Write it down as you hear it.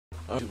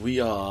We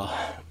are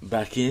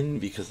back in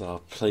because our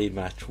play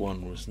match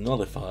 1 was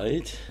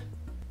nullified,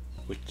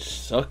 which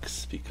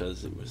sucks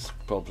because it was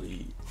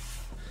probably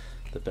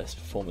the best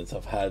performance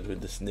I've had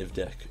with this Niv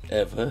deck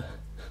ever.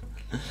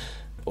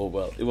 Or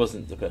well, it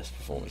wasn't the best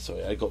performance,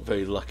 sorry. I got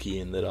very lucky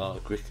in that our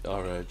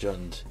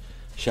Jund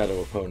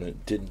Shadow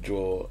opponent didn't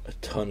draw a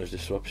ton of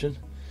disruption.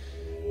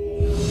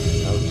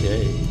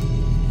 Okay.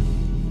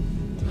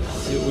 Let's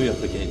see what we're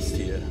up against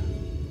here.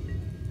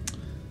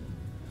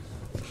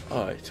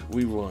 Alright,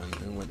 we won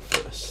and went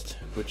first.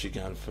 Put you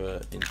down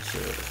for into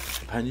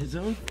companion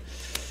zone.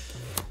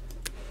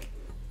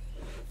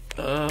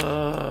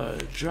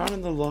 Drown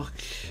in the lock.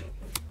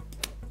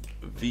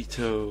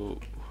 Veto.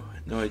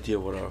 No idea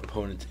what our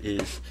opponent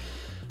is.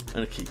 I'm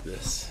gonna keep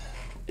this.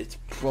 It's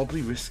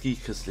probably risky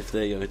because if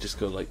they just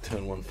go like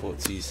turn 1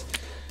 Fortsies,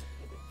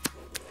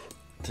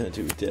 turn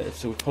 2 we're dead.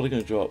 So we're probably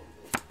gonna drop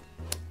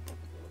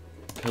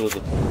Pillar of the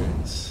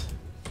Pirates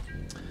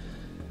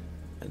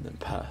and then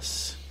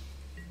pass.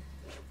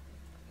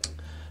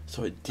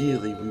 So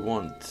ideally we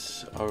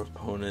want our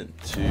opponent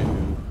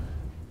to...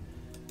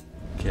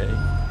 Okay.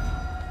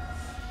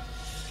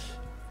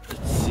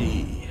 Let's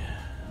see.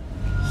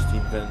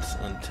 Steam Vents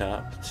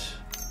untapped.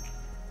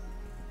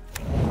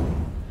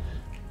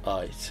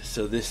 Alright,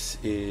 so this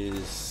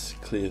is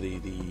clearly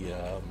the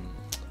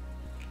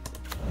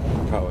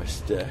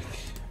Prowess deck.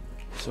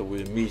 So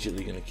we're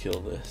immediately going to kill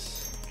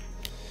this.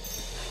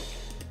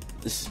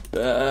 This is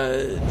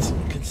bad,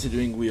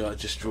 considering we are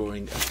just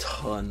drawing a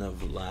ton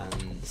of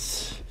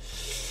lands.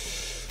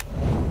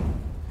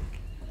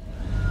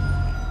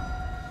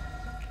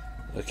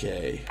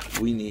 Okay,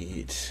 we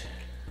need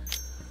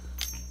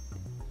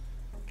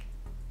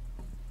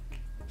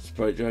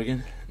Sprite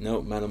Dragon.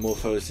 No,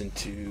 Manamorphose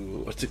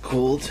into what's it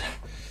called?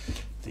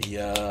 The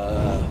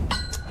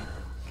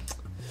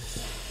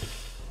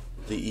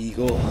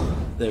Eagle.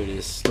 There it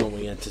is,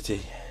 Storming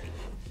Entity.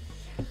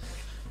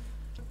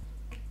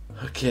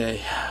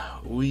 Okay,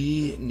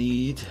 we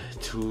need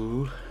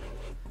to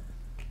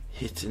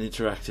hit an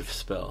interactive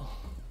spell.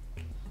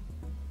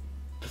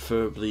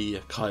 Preferably a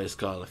Kaya's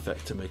Guile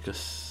effect to make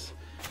us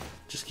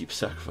just keep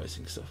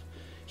sacrificing stuff.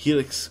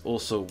 Helix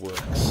also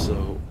works,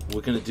 so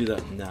we're going to do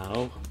that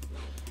now.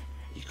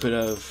 You could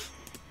have,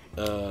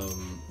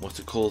 what's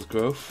it called,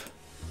 Growth?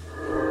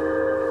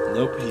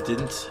 Nope, he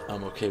didn't.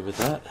 I'm okay with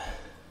that.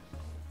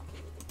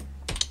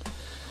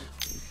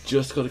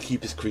 Just got to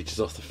keep his creatures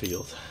off the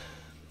field.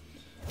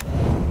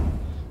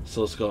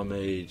 Soulscar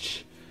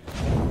Mage.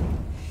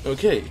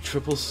 Okay,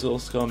 triple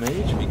Soulscar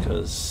Mage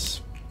because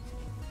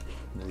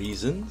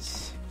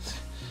reasons.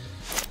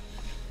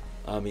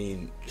 I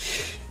mean,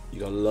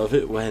 you gotta love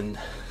it when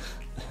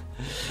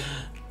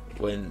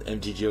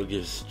MTGO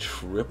gives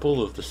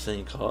triple of the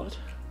same card.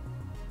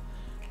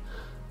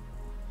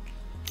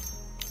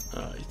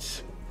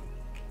 Alright.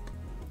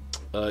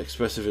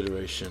 Expressive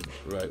Iteration.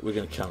 Right, we're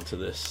gonna counter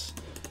this.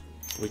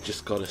 We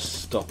just gotta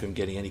stop him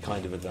getting any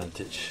kind of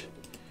advantage.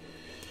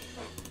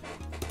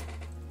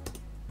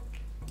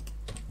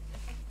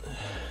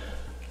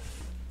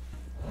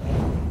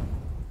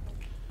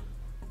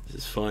 This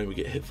is fine, we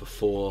get hit for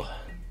 4.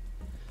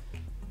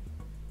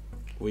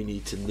 We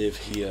need to Niv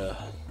here.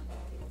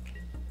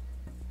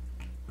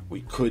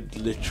 We could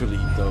literally,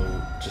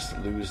 though, just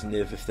lose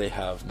Niv if they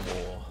have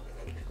more.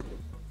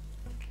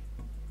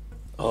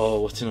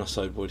 Oh, what's in our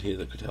sideboard here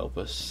that could help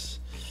us?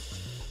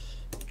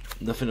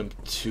 Nothing I'm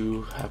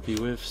too happy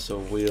with, so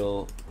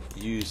we'll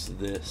use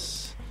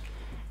this.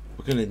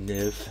 We're gonna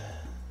Niv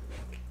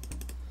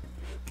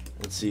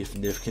and see if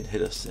Niv can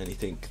hit us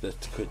anything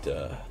that could.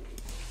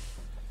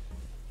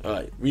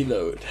 Alright,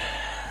 reload.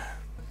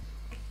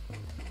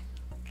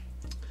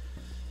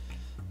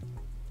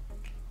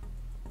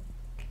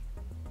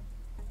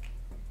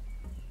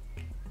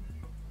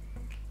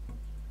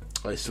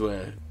 I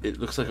swear, it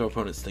looks like our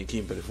opponent's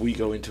thinking, but if we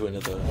go into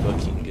another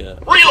fucking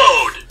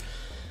reload!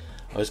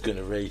 I was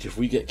gonna rage if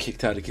we get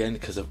kicked out again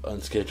because of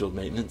unscheduled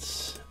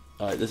maintenance.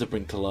 Alright, there's a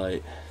Bring to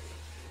Light.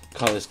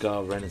 Kaya's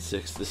Guile, Ren and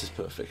 6, this is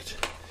perfect.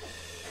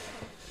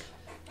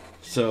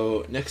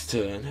 So, next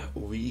turn,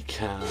 we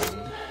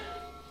can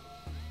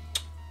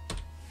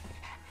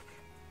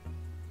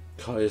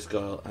Kaya's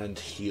Guile and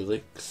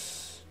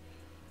Helix.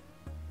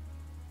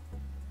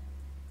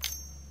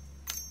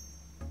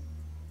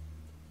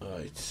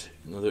 Right,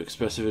 another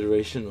Expressive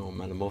Iteration or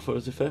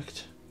Manamorphose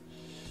effect.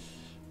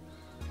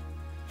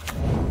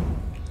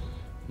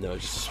 No,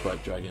 just a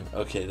Sprite Dragon.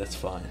 Okay, that's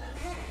fine.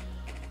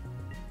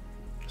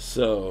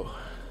 So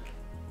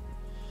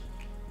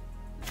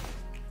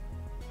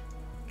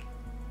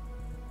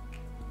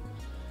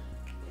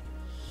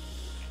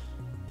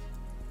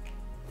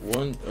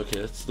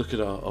okay, let's look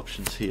at our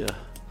options here.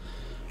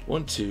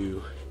 1,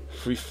 2,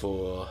 3,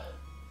 4,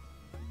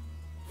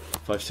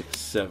 5, 6,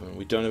 7.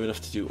 We don't have enough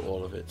to do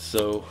all of it,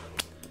 so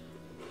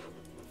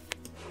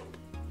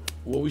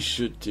what we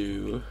should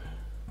do,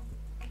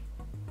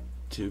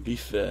 to be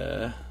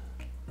fair,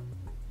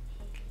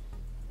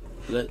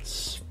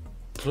 let's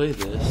play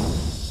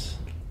this.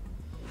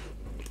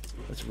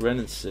 Let's Ren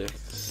and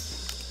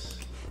 6.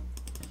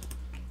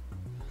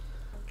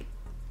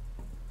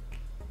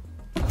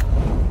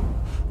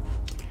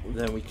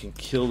 Then we can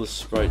kill the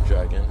Sprite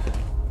Dragon.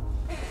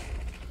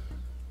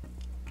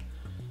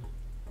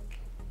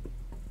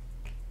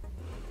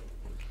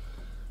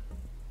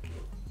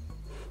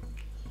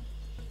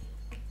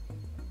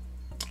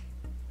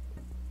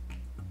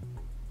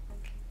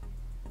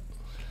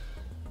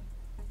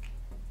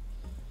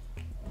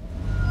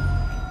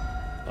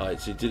 Alright,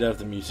 so he did have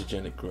the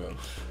mutagenic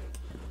growth.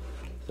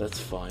 That's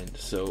fine.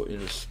 So in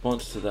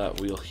response to that,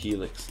 we'll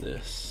Helix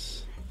this.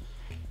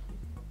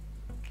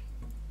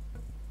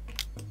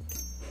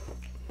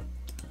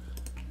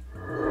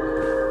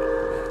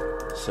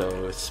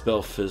 So his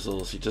spell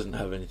fizzles, he doesn't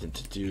have anything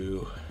to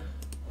do.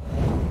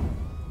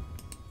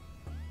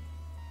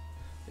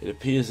 It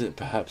appears that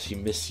perhaps he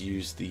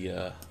misused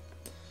the...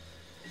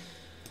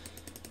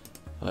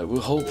 Alright,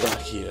 we'll hold back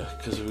here,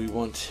 because we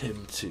want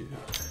him to...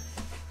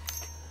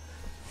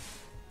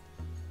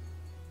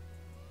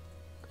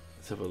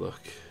 Let's have a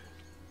look.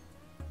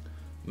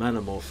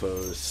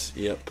 Manamorphose,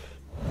 yep.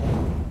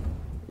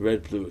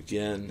 Red, blue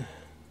again.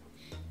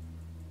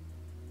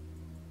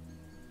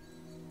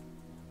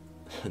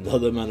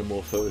 Another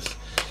Manamorphose.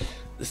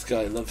 This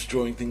guy loves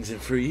drawing things in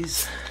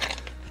freeze.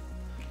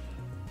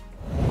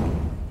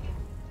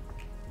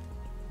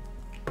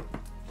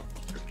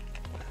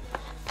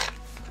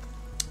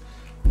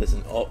 There's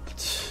an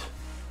opt.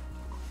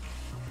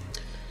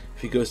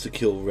 If he goes to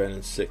kill Ren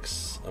and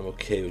 6, I'm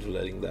okay with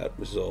letting that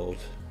resolve.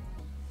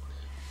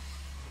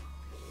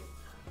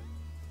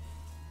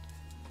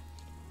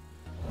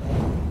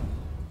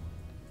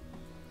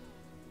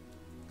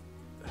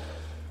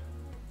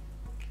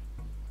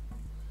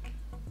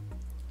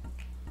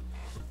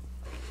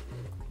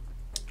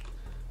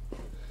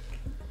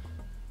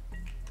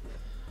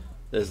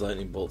 There's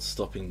lightning bolts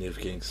stopping Niv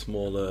getting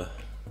smaller.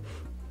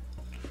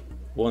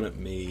 1 at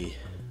me.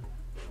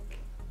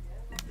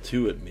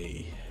 2 at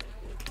me.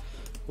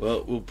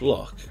 Well, we'll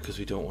block because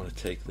we don't want to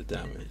take the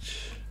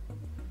damage.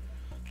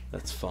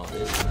 That's fine.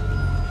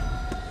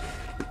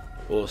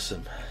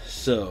 Awesome.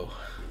 So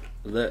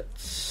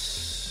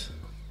let's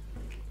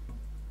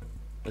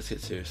get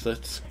serious.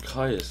 Let's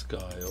Kaya's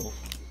Guile.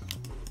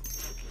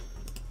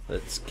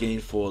 Let's gain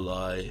 4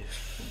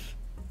 life.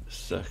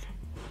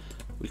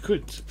 We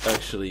could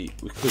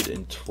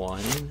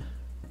entwine.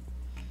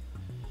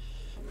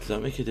 Does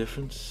that make a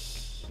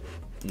difference?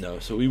 No,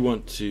 so we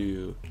want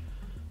to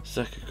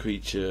sack a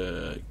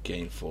creature,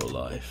 gain 4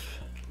 life.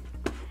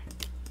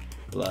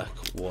 Black,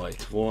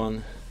 white,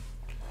 1.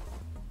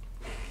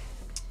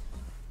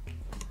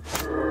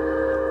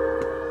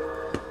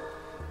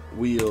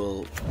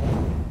 We'll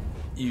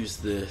use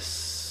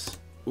this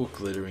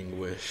Glittering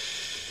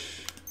Wish.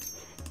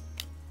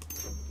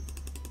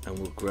 And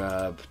we'll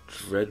grab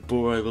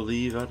Dreadbore, I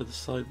believe, out of the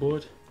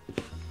sideboard.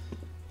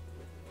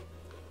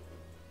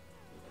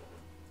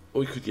 Or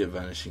we could get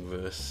Vanishing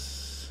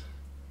Verse.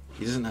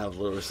 He doesn't have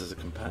Lurrus as a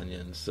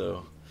companion,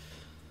 so...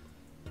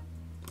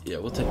 Yeah,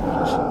 we'll take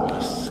Vanishing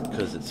Verse,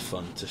 because it's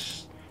fun to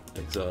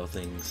exile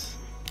things.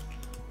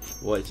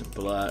 White and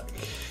black.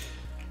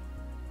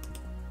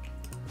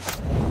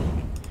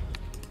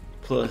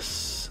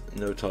 Plus,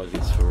 no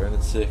targets for Ren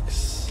and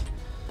 6.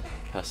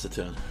 Pass the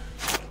turn.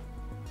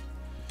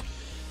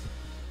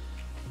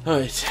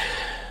 Alright,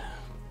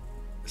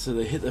 so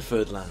they hit their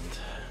 3rd land.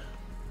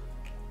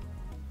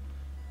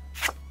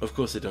 Of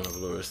course they don't have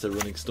Lurrus, they're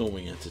running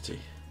Stormwing Entity.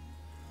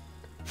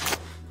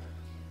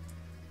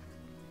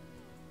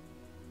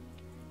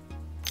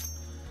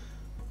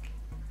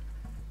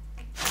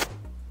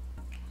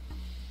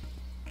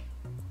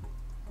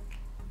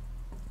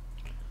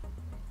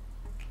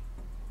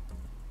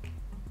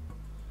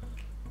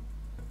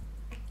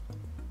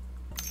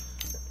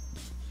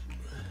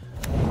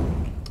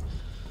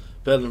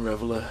 Bedlam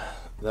Reveler,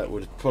 that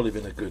would have probably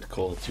been a good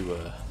call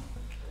to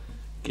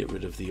get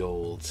rid of the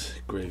old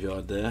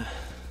graveyard there.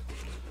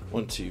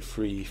 1, 2,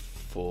 3,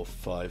 4,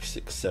 5,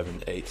 6,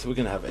 7, 8. So we're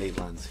going to have 8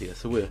 lands here,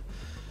 so we're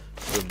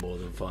more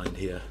than fine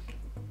here.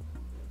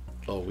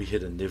 Oh, we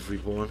hit a Niv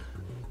Reborn.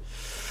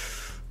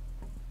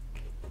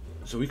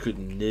 So we could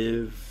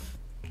Niv...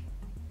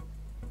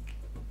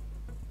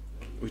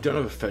 We don't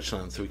have a fetch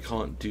land, so we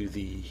can't do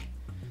the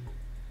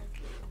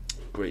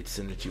great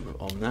synergy with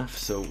Omnath,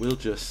 so we'll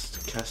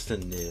just cast a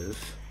Niv.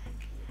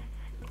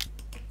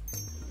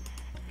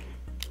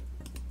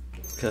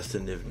 Cast a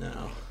Niv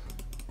now.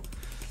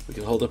 We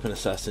can hold up an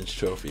Assassin's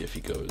Trophy if he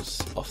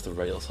goes off the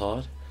rails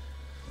hard.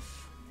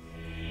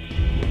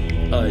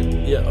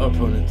 Yeah, our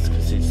opponent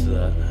concedes to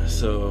that,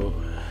 so...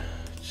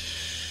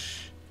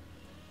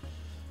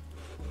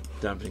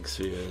 Dampening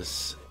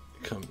Spheres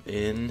come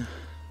in.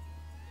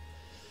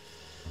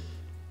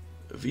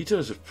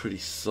 Vetoes are pretty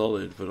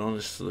solid, but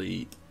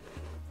honestly...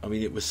 I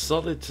mean, it was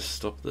solid to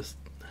stop this.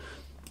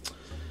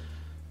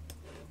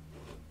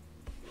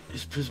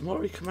 Is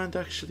Prismari Command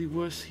actually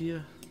worse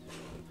here?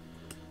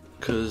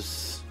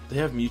 Because they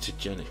have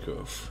mutagenic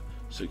growth,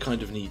 so we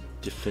kind of need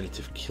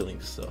definitive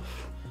killing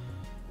stuff.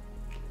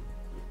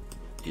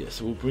 Yeah,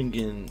 so we'll bring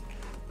in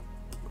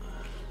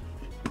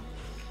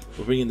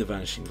the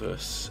Vanishing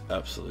Verse,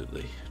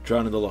 absolutely.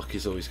 Drown in the Lock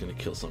is always going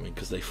to kill something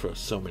because they throw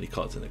so many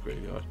cards in the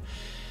graveyard.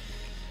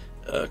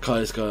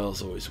 Kaya's Guile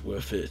is always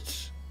worth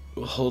it.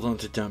 We'll hold on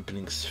to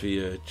Dampening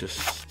Sphere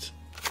just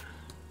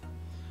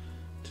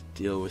to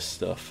deal with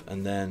stuff,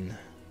 and then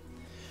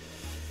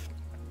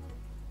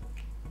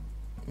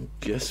I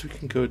guess we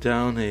can go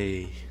down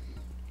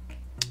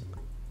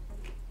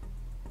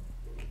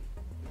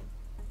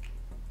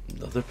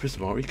another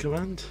Prismari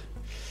command.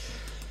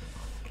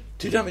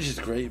 2 damage is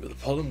great, but the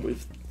problem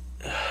with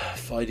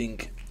fighting...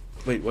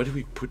 Wait, why did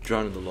we put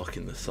Drown in the Lock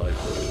in the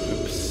sideboard?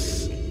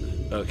 Oops.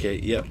 Okay,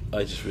 yep,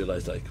 I just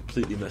realised I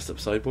completely messed up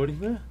sideboarding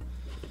there.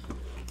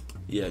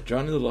 Yeah,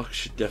 Drown in the Lock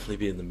should definitely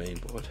be in the main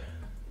board.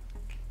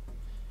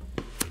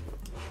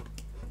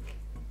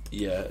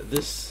 Yeah,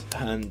 this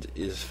hand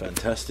is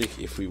fantastic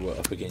if we were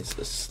up against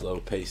a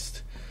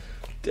slow-paced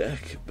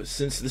deck, but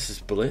since this is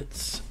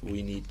Blitz,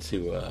 we need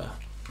to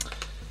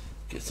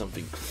get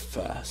something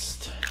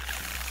fast.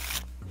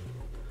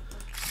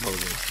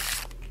 Mulligan.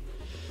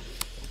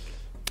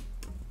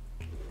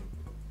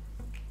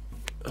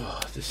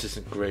 Oh, this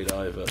isn't great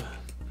either.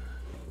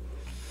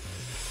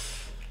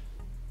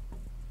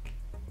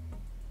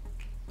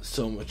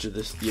 So much of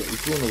this, yeah,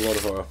 we've won a lot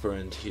of our upper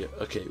end here.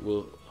 Okay,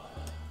 we'll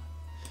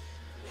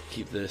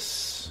keep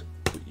this,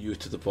 put you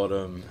to the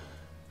bottom.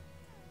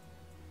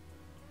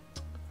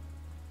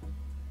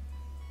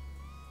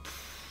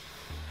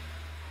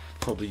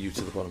 Probably you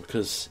to the bottom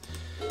because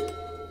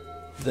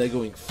they're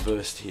going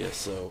first here,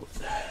 so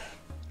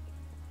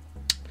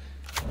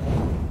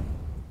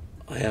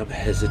I am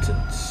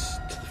hesitant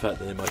to the fact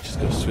that they might just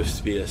go Swift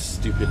Spear,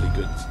 stupidly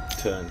good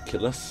turn,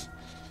 kill us.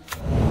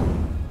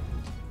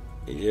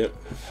 Yep.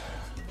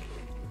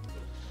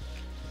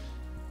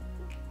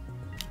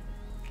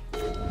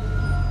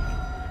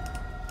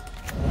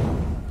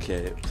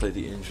 Okay, play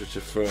the Indra to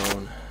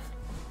Throne,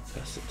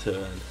 pass the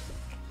turn.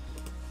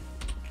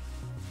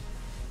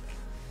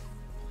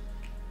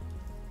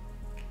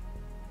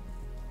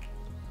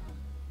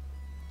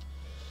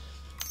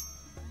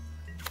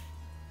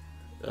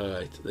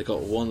 Alright, they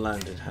got 1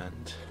 land in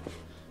hand.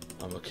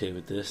 I'm okay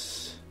with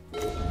this.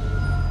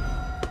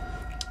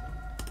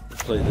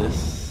 Play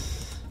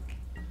this.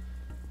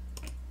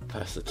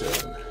 Pass the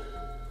turn.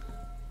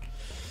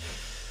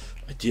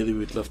 Ideally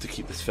we'd love to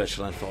keep this fetch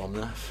land for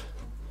Omnath.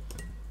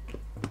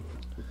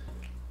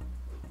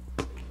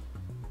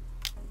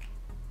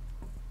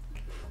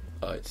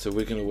 Alright, so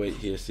we're going to wait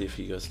here, see if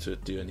he goes to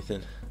do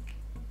anything.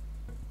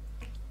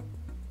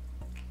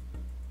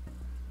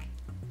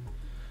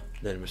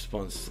 Then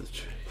responds to the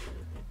tree.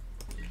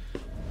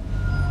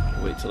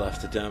 Wait till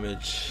after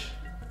damage.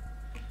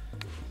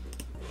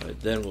 Right,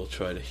 then we'll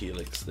try to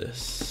Helix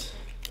this.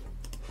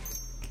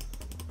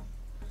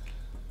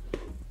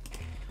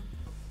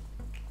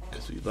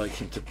 Because we'd like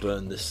him to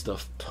burn this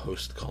stuff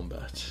post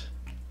combat.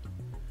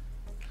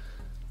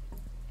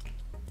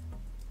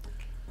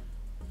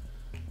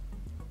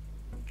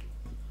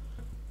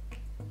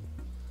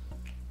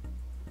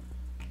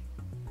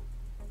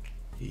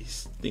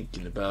 He's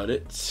thinking about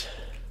it.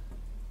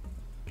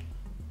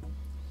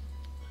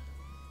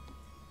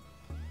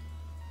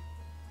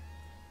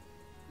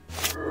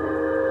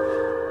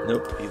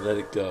 Nope, he let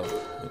it go.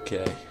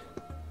 Okay.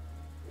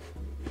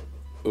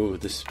 Oh,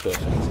 this is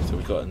perfect. So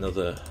we got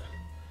another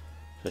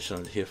special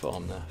land here for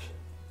Omnath.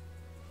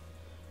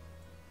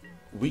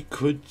 We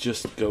could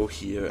just go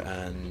here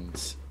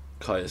and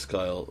Kaya's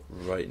Guile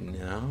right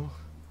now,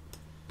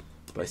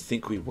 but I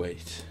think we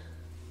wait.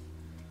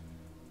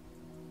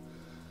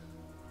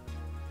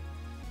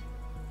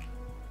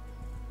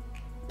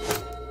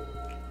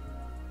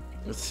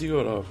 Let's see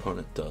what our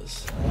opponent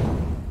does.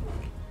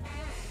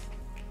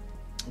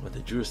 Well,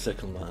 they drew a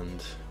second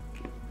land,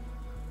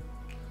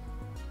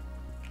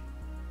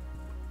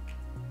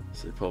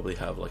 so they probably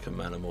have like a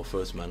mana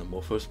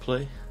morphos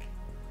play.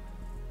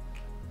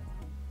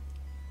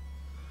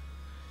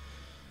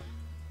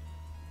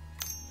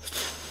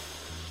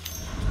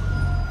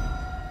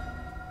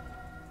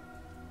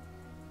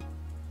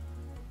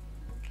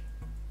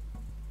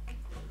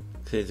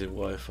 Tainted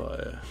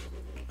Wi-Fi.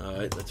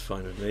 Alright, that's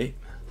fine with me.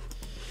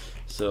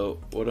 So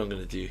what I'm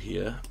going to do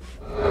here,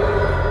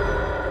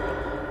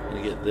 I'm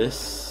going to get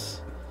this,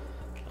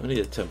 I'm going to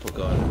get Temple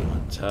Garden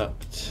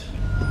untapped,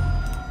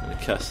 I'm going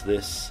to cast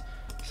this,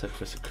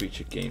 sacrifice a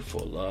creature, gain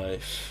 4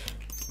 life.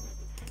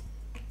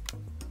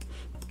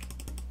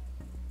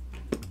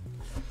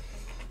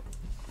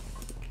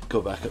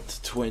 Go back up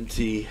to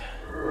 20.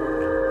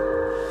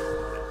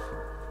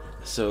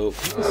 So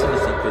people sort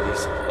of think with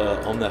these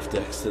Omnath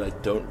decks that I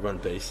don't run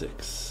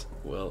basics.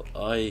 Well,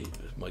 I,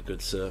 my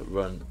good sir,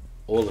 run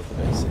all of the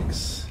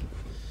basics.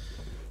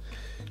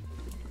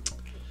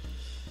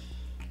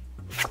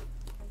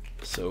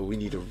 So we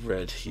need a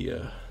red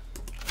here.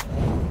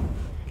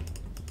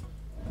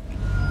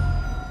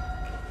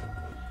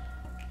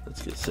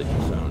 Let's get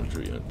Second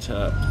Foundry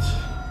untapped.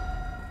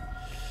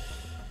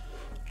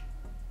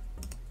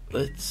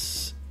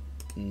 Let's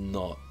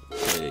not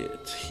play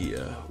it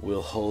here.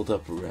 We'll hold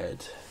up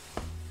red.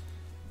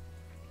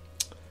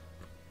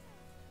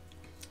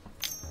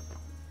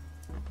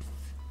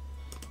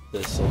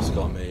 There's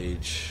Soulscar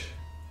Mage.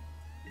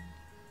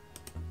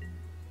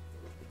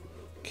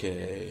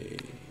 Okay,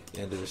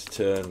 end of his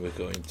turn, we're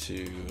going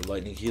to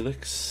Lightning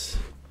Helix.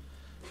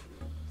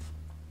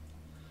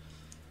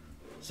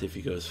 See if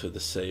he goes for the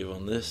save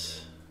on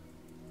this.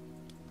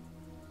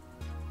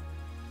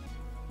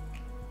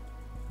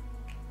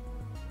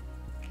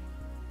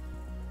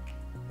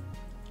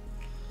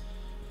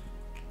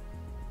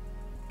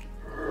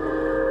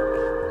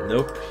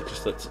 Nope, he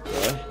just lets it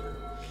die.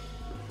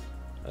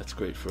 That's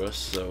great for us,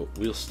 so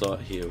we'll start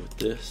here with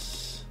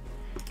this.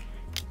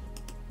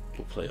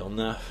 We'll play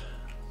Omnath.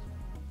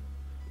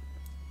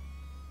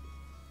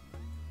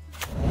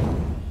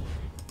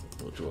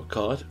 We'll draw a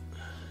card.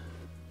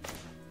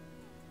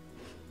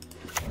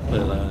 Play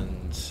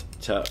land,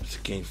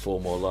 tapped, gain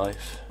 4 more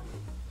life.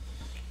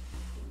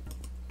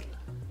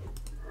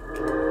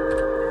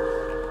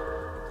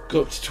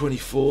 Go up to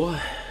 24.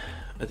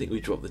 I think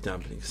we drop the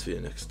Dampening Sphere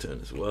next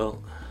turn as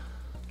well.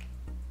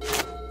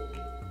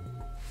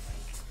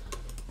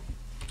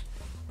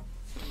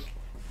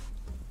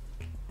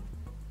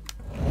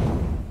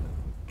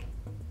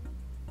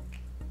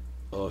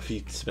 Oh, if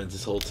he spends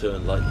his whole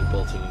turn lightning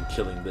bolting and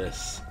killing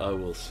this, I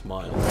will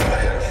smile.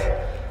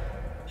 Because,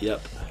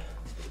 yep.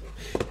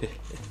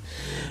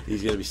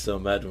 He's gonna be so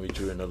mad when we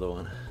drew another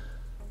one.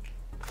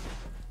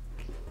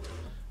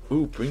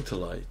 Ooh, Bring to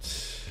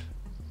Light.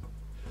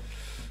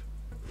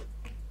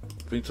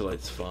 Bring to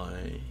Light's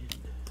fine.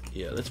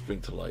 Yeah, let's Bring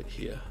to Light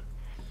here.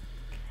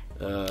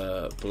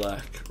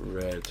 Black,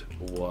 red,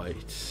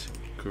 white,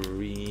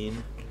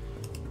 green.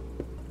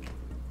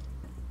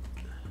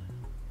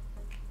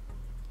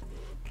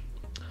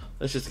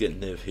 Let's just get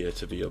Niv here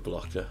to be a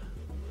blocker.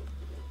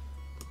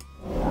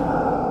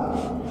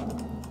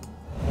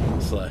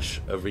 Slash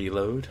a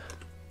reload.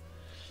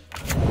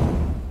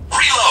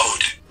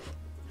 Reload!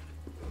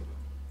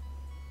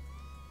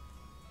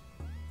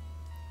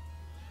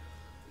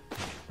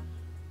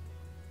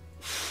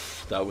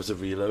 That was a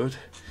reload.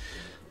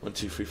 1,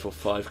 2, 3, 4,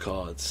 5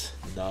 cards.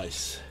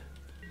 Nice.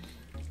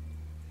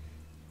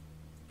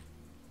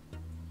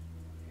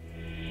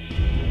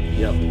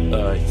 Yep,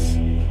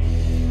 alright.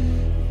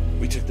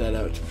 We took that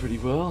out pretty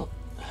well.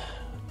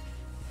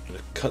 I'm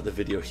gonna cut the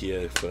video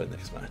here for the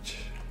next match.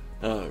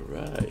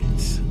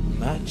 Alright,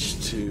 match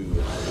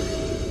 2.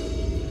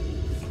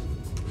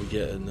 We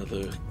get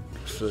another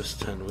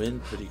first hand win,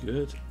 pretty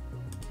good.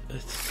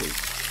 Let's see.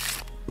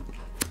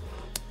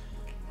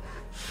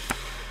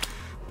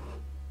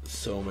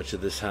 So much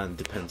of this hand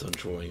depends on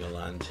drawing a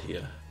land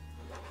here.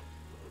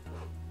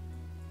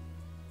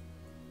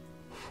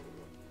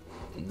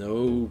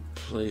 No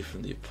play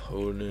from the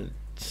opponent.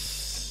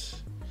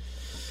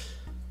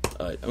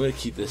 Alright, I'm going to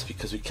keep this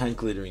because we can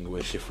Glittering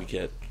Wish if we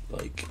get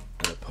like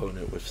an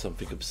opponent with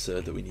something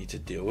absurd that we need to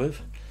deal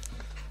with.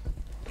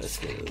 Let's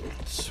get a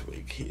little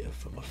swig here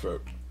for my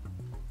throat.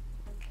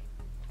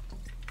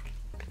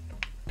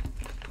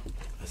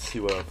 Let's see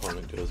what our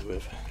opponent goes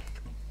with.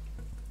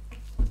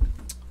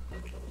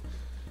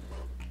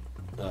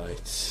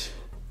 Alright,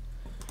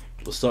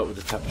 we'll start with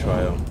the tap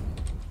trio.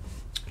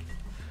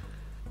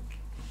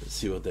 Let's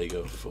see what they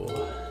go for.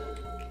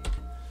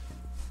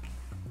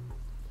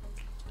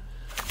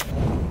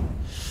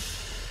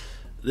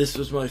 This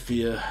was my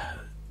fear.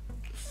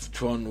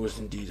 Tron was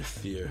indeed a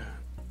fear.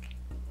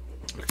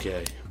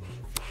 Okay.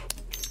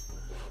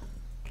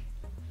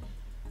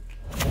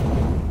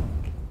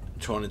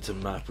 Tron into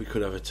map. We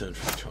could have a turn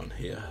for Tron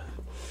here.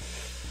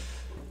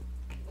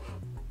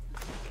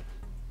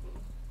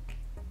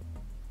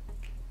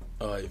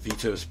 Alright,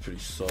 Veto is pretty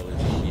solid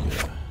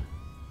here.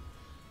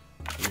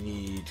 We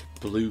need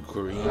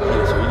blue-green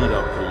here, so we need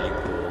our breeding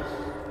pool.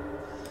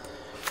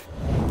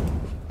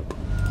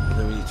 And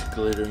then we need to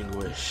Glittering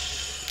Wish.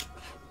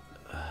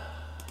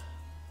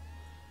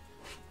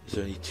 Is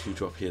there any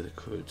 2-drop here that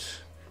could?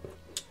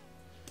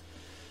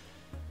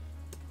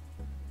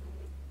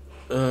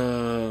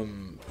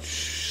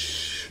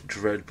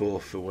 Dreadball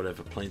for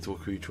whatever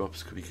Planeswalker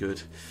drops could be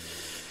good.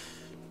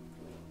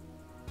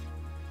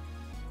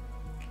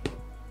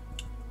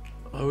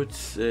 I would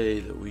say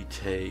that we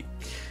take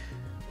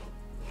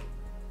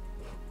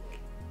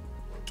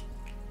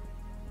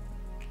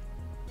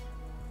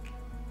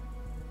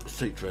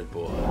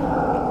Dreadball.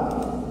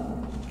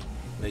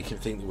 Make him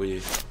think that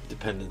we're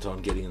dependent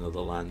on getting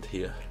another land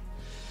here.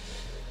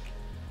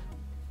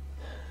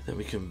 Then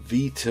we can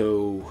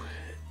veto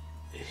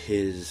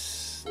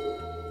his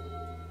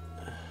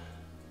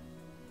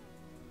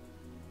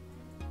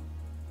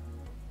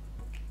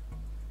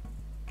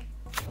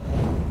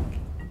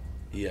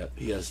yeah,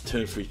 he has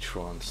turn 3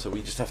 Tron, so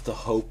we just have to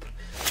hope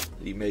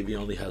that he maybe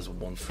only has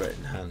 1 threat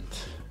in hand.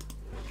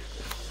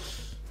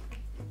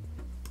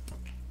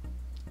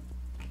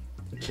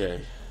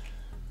 Okay.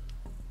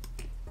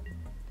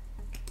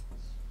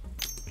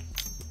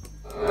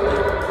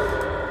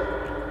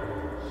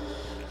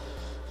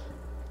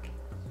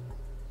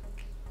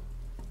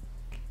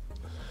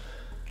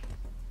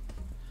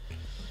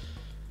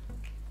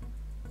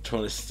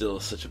 Tron is still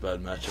such a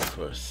bad matchup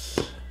for us.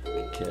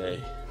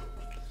 Okay.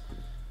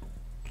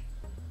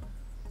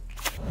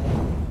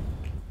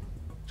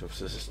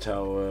 Drops us his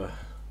tower.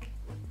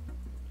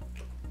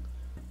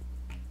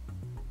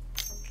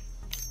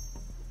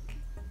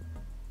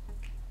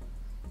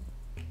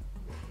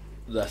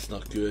 That's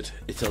not good.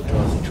 It's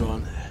Eldrazi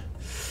Tron.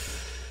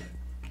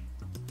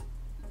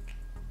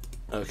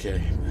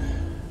 Okay.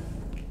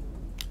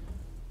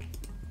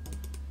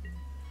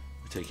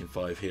 We're taking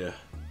 5 here.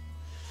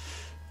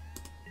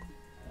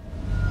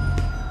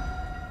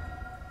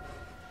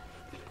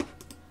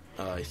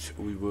 Alright,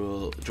 we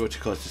will draw 2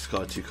 cards,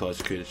 discard 2 cards,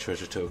 create a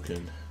treasure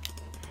token.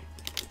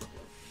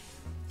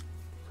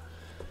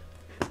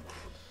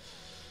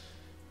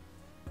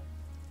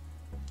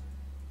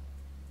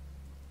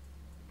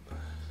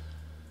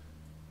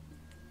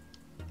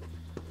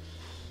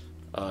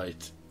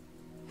 Alright.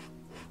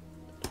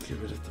 Get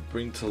rid of the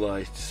Bring to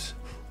Light.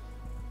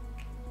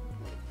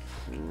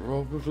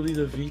 Probably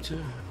the Vita.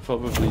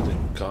 Probably the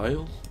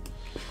Guile.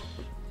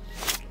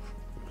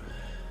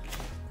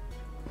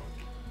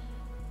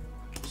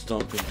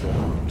 Stomping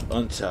Ground.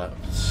 Untapped.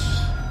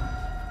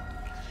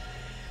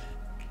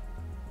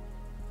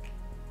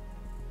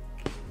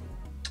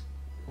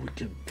 We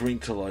can Bring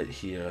to Light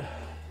here.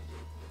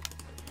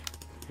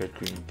 Red,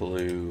 green,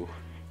 blue.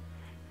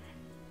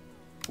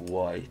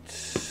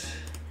 White.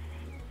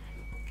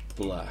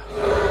 Black.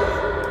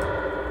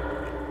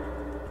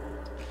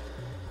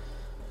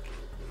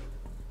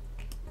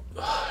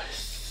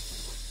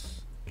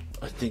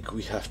 I think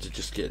we have to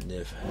just get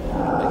Niv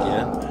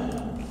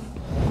again.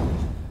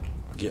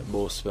 Get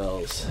more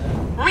spells.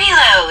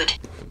 Reload!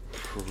 And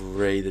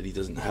pray that he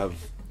doesn't have,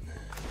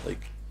 like...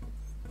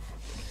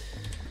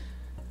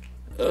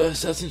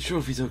 Assassin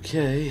Trophy's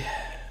okay.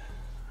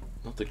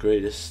 Not the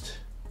greatest.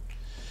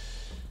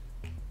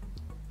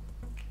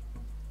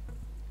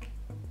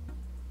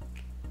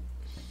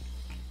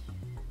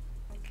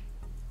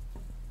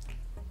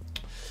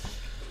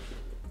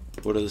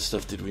 What other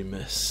stuff did we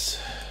miss?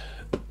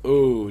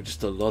 Oh,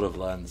 just a lot of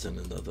lands and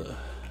another.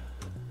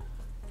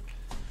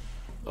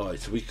 Alright,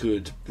 so we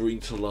could Bring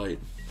to Light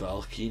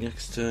Valky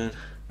next turn.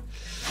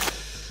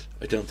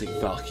 I don't think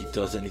Valky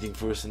does anything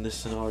for us in this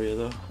scenario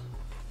though.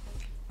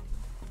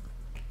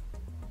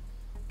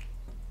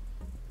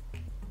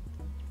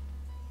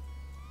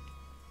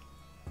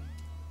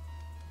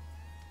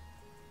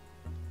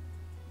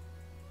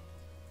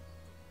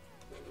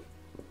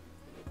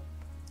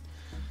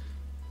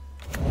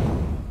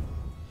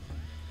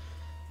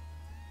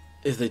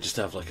 If they just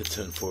have like a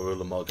turn 4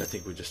 Ulamog, I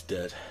think we're just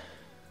dead.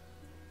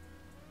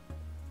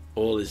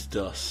 All is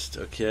dust,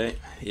 okay,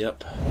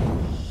 yep.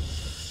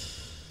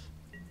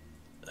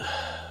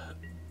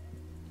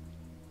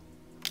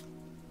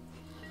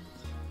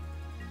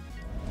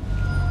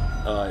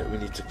 Alright, we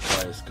need to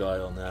Kaya's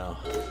Guile now.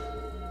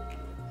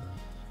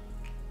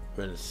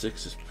 Ren and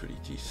 6 is pretty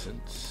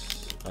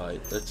decent.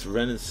 Alright, that's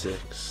Ren and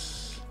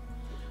 6.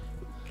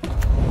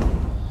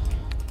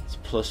 It's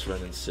plus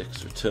Ren and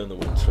 6, return the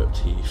Windswept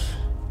Heath.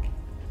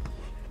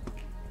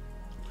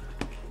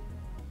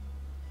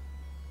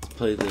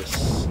 Play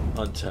this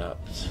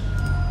untapped.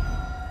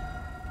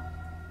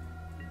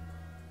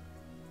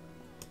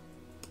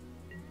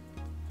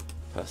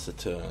 Pass the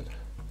turn.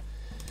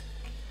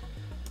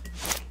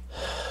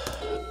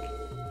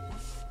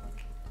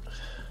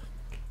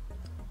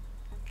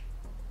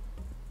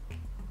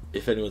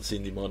 If anyone's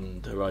seen the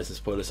Modern Horizon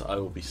spoilers, I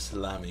will be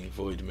slamming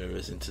Void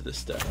Mirrors into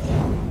this deck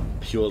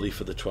purely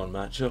for the Tron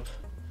matchup.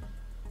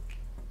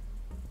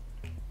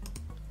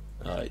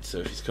 Alright, so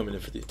if he's coming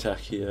in for the attack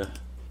here,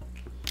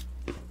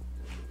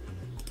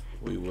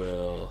 we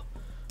will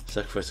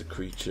sacrifice a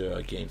creature,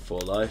 I gain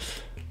 4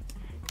 life.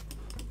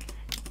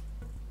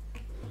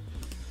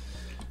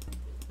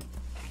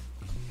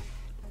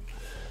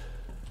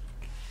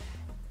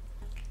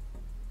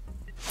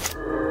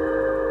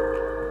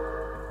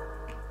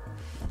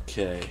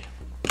 Okay.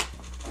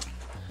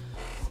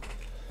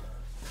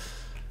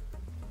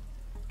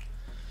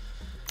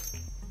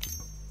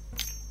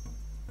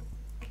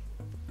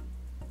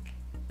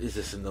 Is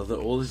this another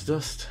All is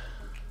Dust?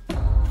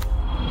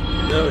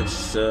 No,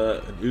 it's an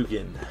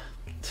Ugin.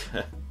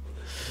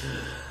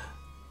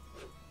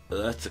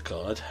 That's a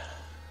card.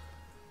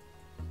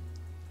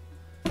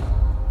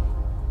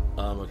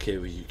 I'm okay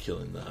with you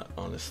killing that,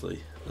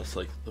 honestly. That's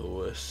like the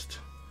worst.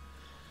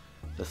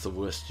 That's the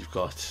worst you've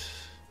got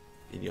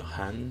in your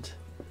hand.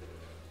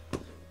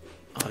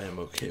 I am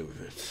okay with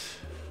it.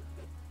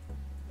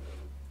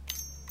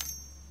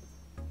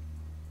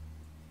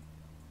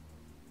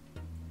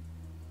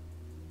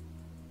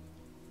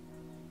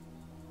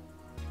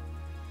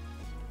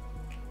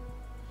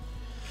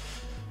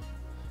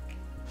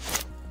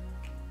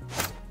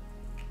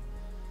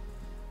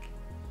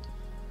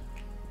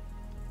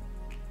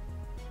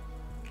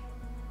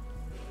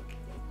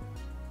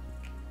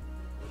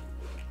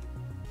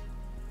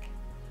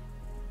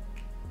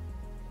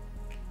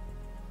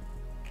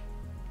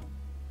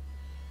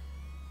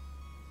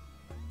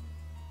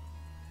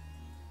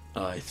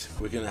 Alright,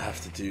 we're going to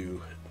have to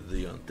do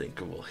the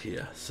unthinkable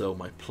here. So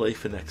my play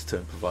for next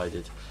turn,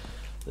 provided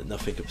that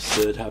nothing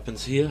absurd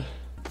happens here.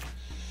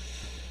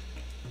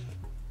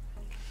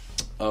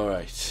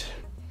 Alright.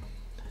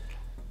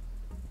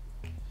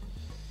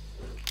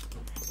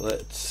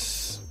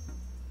 Let's...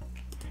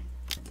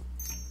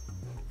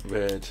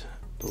 red,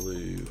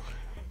 blue,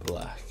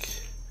 black.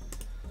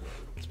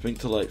 Bring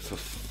to light for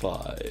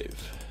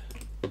 5.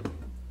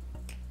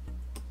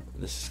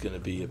 This is going to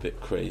be a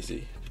bit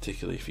crazy,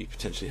 particularly if he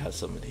potentially has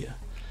someone here.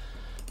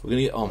 We're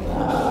going to get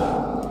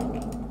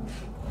Omnath,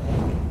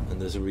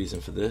 and there's a reason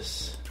for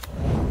this.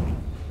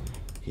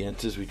 He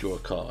enters, we draw a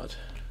card.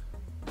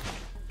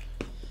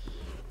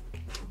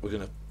 We're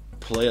going to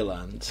play a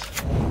land,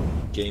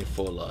 gain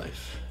 4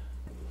 life.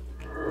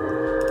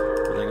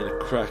 We're then going to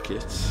crack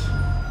it.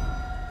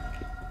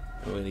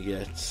 We're going to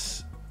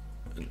get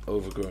an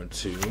Overgrown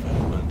Tomb,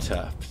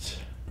 untapped.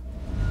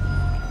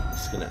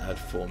 It's going to add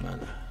 4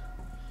 mana.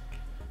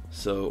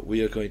 So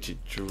we are going to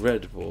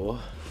Dreadbore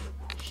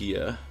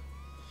here.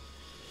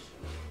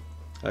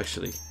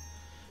 Actually,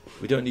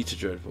 we don't need to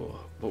Dreadbore.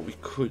 What we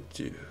could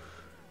do...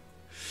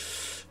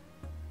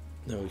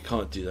 No, we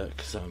can't do that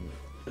because I'm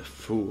a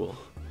fool.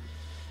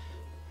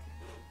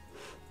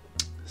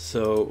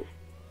 So,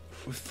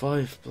 with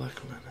 5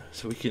 black mana,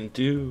 so we can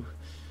do...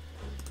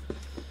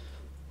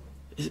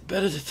 Is it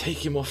better to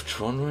take him off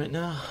Tron right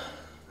now?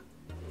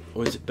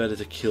 Or is it better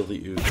to kill the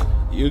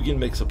Ugin? The Ugin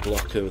makes a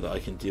blocker that I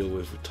can deal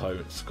with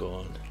Tyrant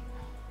Scorn.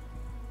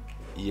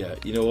 Yeah,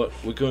 you know what?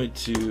 We're going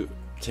to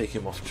take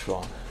him off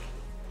Tron.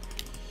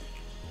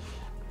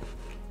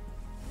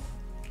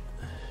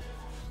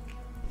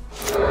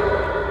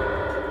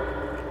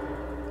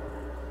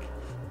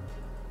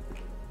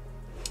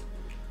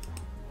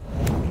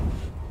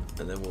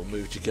 And then we'll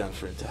move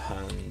Gigantha into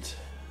hand,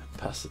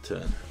 pass the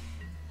turn.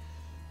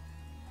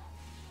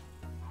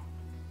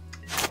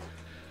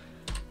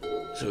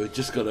 So we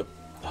just gotta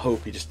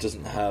hope he just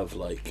doesn't have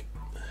like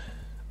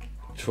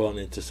Tron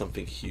into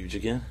something huge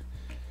again,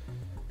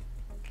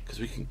 because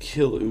we can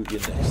kill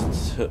Ugin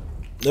next.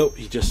 Nope,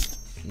 he just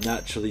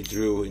naturally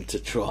drew into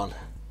Tron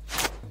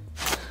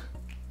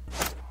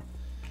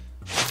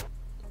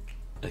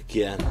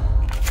again.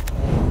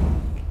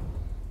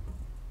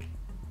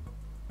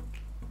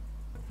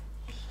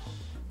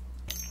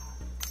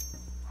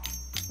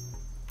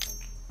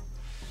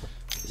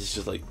 It's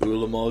just like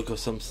Ulamog or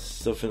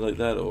something like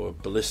that, or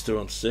Ballista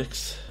on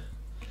 6,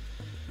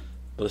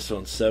 Ballista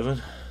on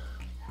 7.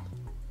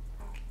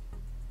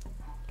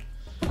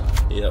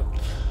 Yep.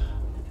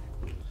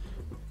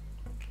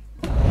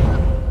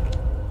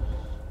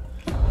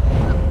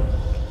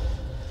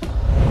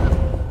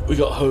 We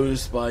got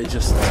hosed by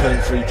just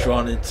turn 3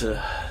 Tron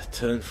into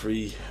turn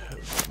 3,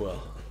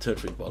 well, turn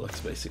 3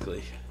 bollocks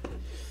basically.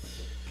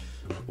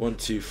 1,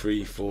 2,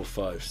 3, 4,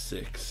 5,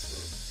 6,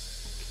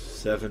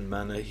 7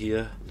 mana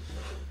here.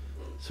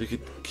 So we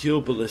could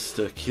kill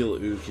Ballista, kill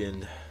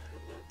Ugin.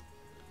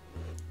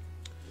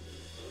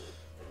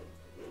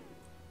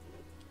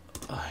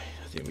 I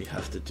think we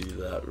have to do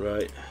that,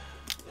 right?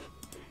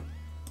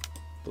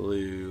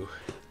 Blue.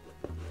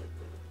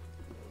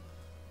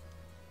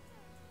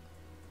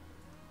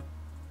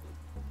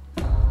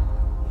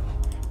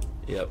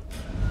 Yep.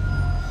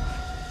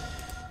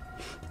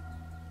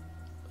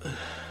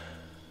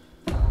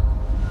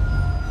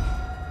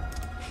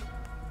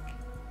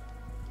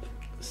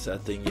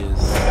 Sad thing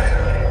is,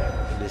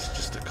 it is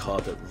just a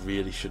card that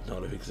really should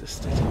not have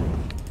existed.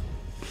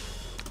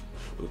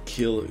 We'll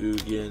kill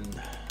Ugin.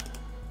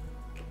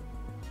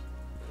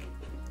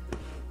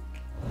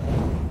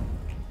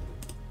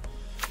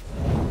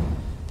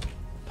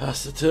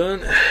 Pass the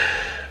turn.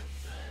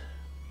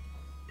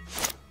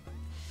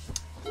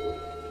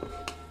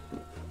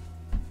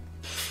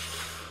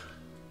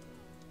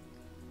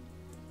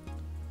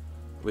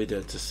 We're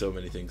dead to so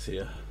many things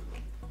here.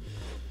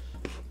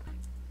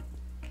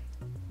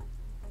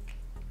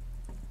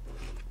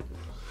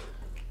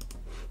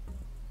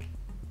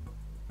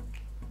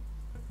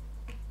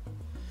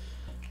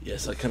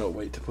 Yes, I cannot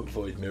wait to put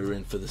Void Mirror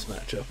in for this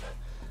matchup.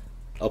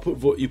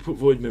 You put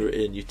Void Mirror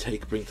in, you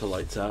take Bring to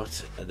Lights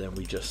out, and then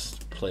we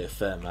just play a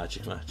fair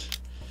Magic match.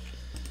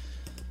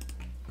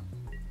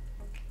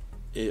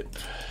 Yep.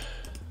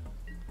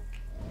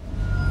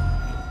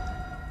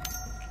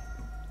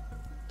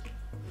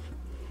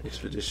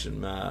 Expedition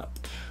map.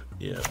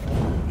 Yep.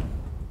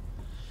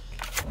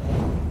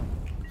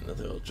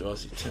 Another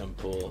Eldrazi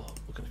temple.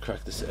 We're going to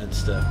crack this end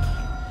step.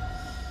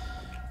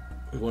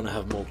 We want to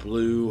have more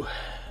blue.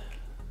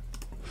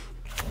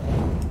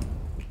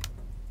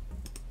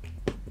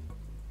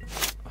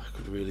 I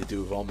could really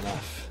do with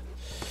Omnath.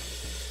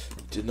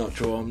 Did not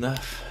draw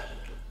Omnath.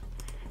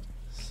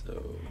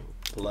 So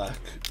black,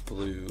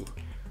 blue,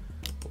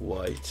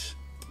 white,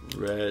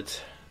 red.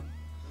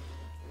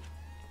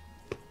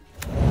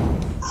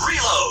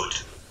 Reload!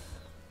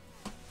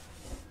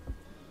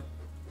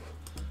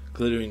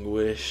 Glittering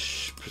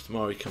Wish,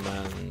 Prismari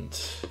Command,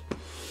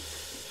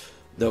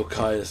 no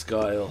Kaya's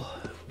Guile,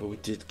 but we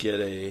did get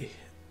a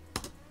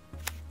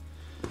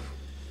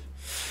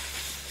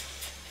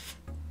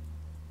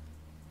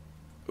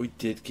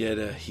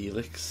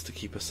Helix to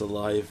keep us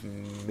alive,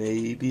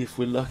 maybe, if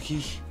we're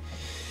lucky.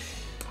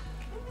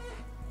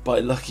 By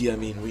lucky I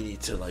mean we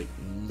need to like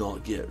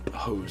not get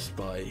hosed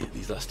by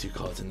these last 2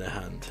 cards in their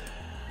hand.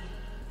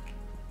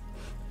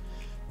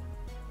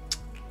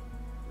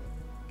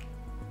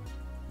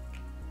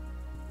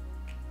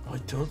 I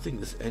don't think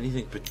there's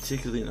anything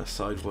particularly in our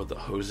sideboard that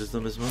hoses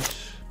them as much.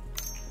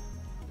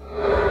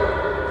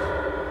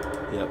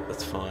 Yep,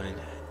 that's fine.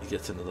 He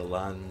gets another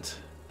land.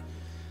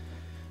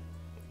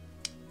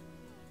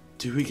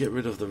 Do we get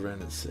rid of the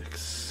Wrenn at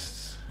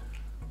 6?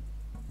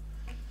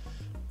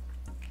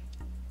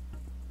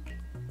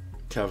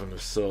 Cavern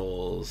of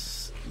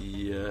Souls,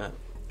 yeah.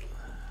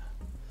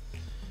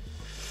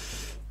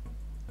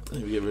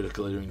 Maybe get rid of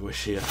Glittering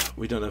Wish here.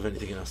 We don't have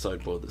anything in our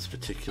sideboard that's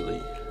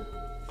particularly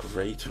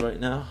great right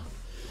now.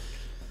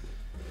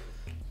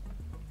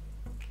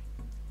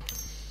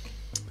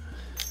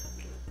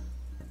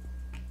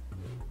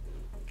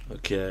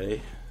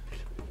 Okay.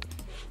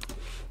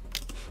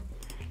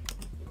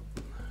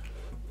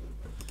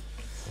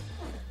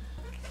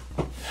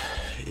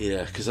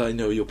 Yeah, because I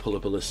know you'll pull a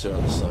Ballista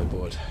on the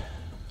sideboard.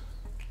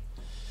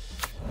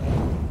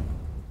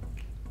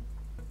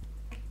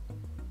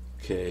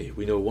 Okay,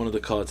 we know one of the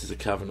cards is a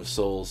Cavern of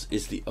Souls.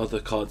 Is the other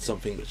card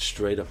something that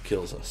straight up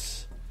kills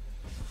us?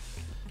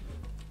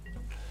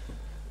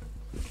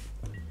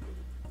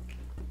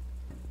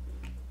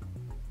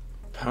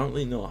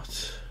 Apparently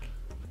not.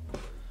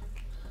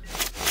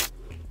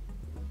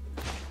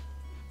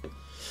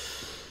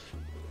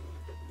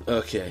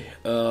 Okay,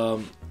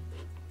 do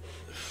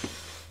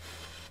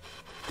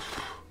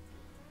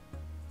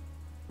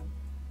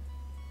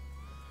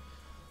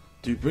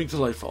we bring to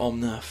light for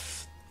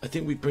Omnath? I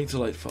think we bring to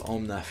light for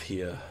Omnath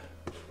here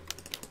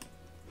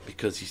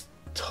because he's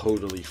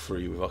totally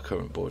free with our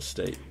current board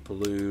state.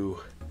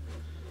 Blue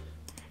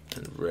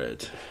and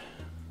red.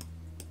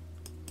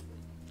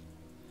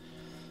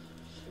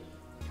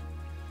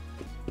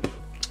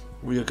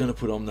 We are going to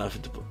put Omnath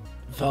into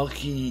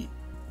Valky.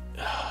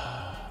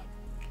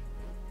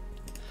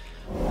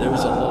 There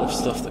is a lot of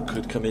stuff that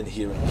could come in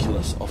here and kill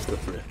us off the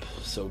rip,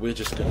 so we're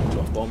just going to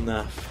drop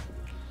Omnath,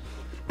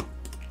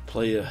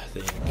 play a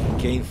thing,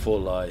 gain 4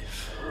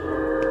 life,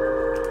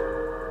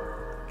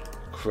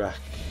 crack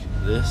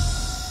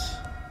this,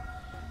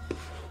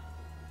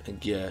 and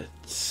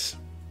get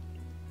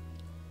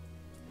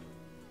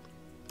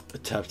a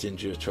tapped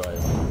injure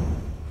trial.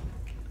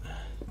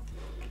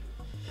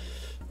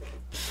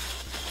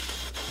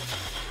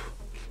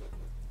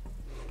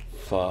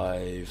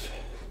 Five.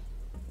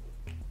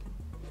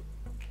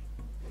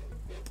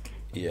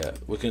 Yeah,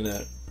 we're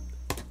gonna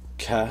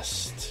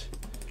cast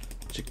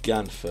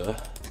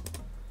Gigantha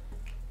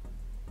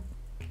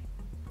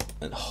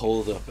and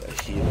hold up a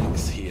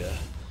Helix here,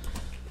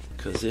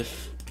 because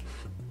if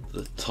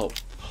the top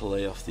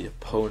play of the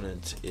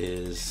opponent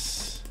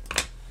is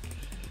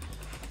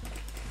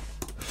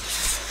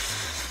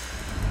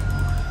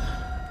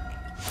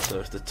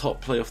if the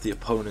top play of the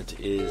opponent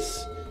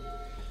is,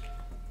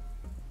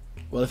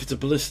 well, if it's a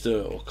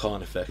Ballista or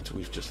Karn effect,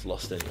 we've just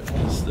lost anyway,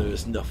 because there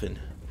is nothing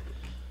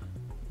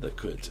that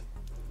could.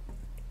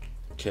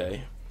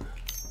 Okay.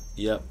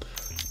 Yep.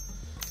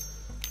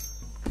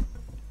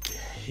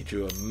 He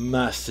drew a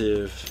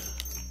massive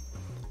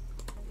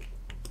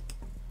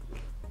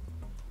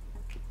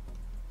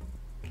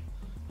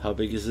how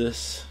big is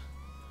this?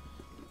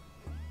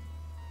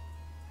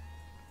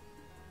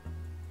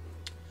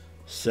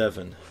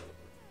 7.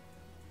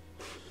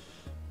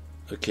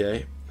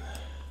 Okay.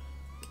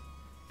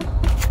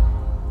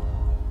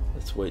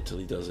 Let's wait till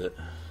he does it.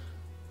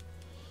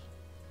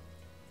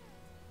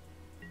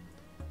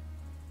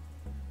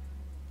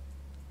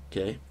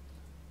 Okay.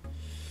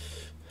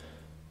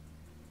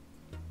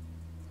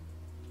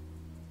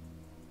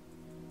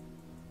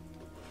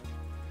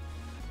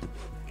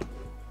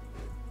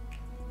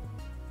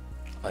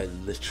 I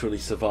literally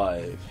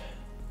survive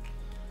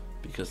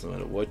because no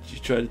matter what you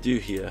try to do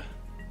here,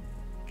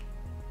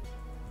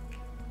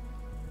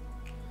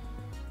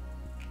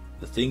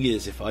 the thing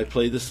is, if I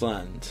play this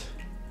land,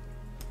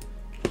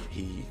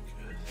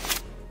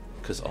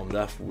 because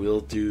Omnath will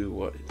do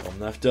what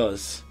Omnath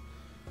does,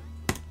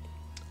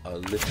 I'll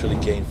literally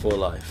gain 4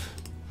 life.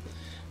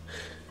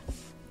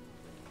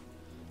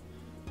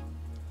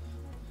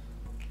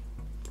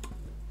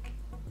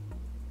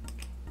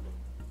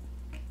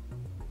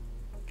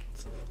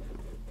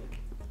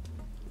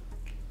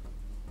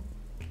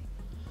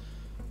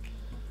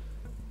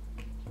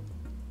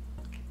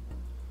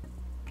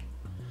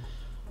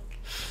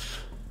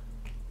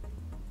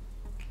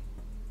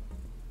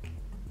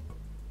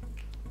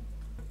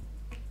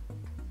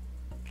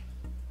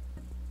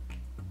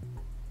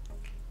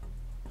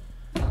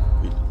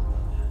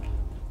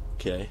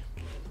 Okay.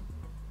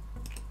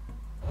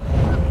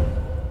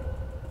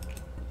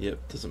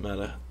 Yep, doesn't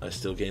matter. I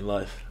still gain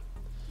life.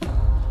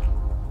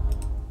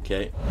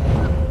 Okay.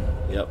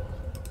 Yep.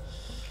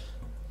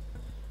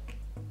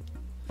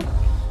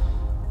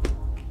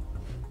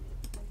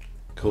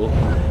 Cool.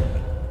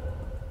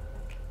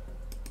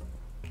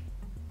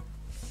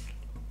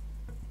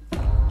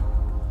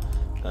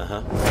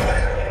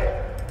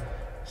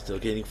 Still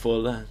gaining 4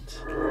 land.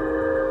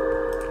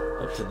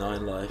 Up to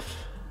 9 life.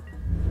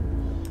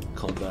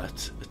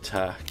 Combat,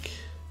 attack.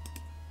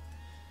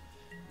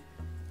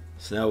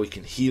 So now we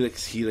can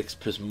Helix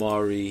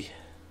Prismari.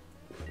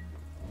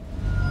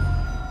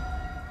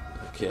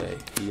 Okay,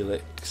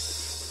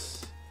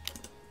 Helix.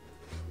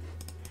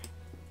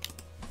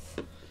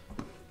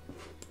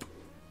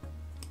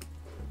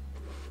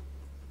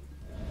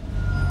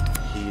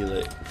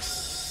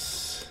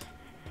 Helix.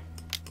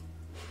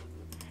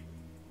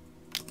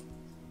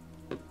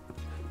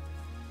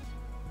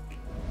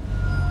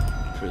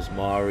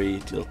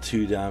 Prismari, deal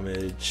 2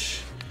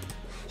 damage.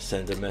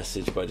 Send a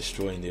message by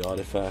destroying the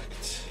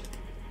artifact.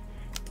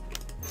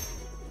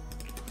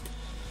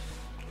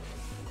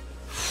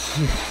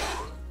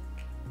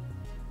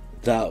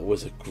 That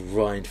was a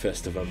grind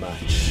fest of a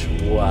match.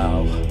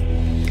 Wow.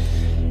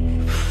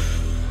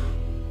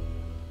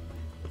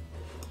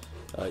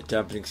 Alright,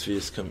 dampening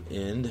spheres come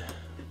in.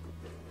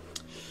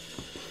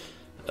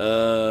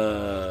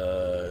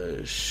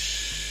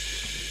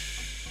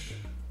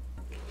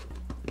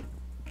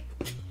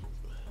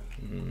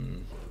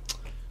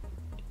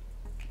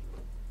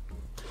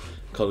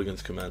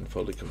 Culligan's command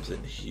probably comes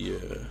in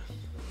here.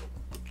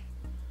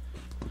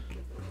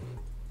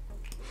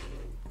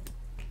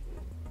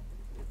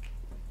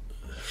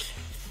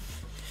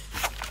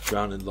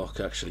 Drown and Lock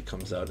actually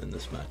comes out in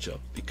this matchup,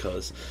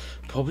 because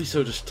probably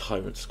so does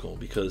Tyrant Scorn,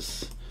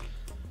 because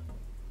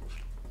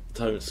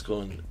Tyrant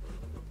Scorn,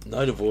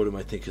 Knight of Autumn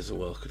I think as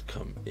well could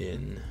come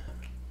in.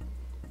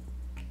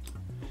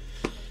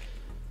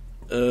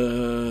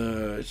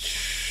 This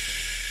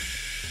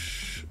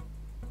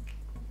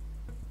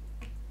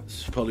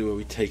is probably where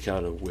we take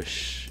out a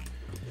wish.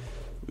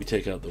 We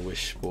take out the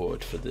wish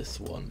board for this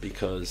one,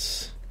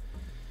 because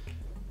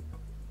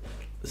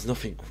there's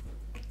nothing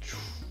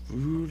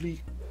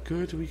truly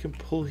good we can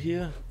pull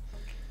here.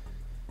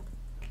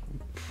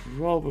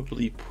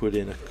 Probably put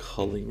in a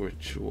culling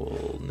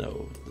ritual.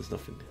 No, there's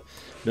nothing.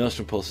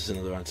 Maelstrom Pulse is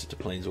another answer to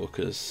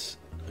Planeswalkers.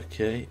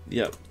 Okay,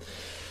 yep.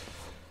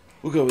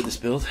 We'll go with this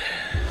build.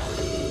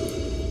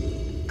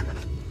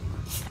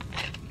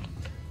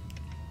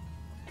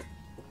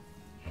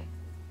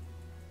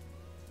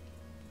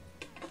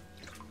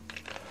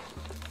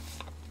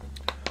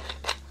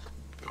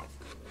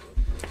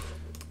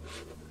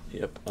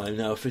 Yep, I'm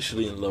now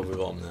officially in love with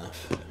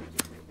Omnath.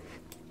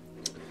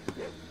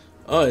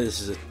 Oh,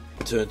 this is a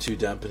turn 2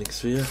 dampening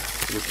sphere.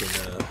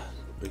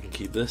 We can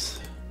keep this.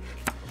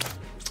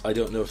 I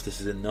don't know if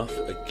this is enough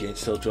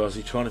against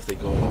Eldrazi Tron if they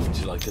go off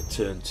to like a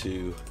turn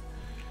 2.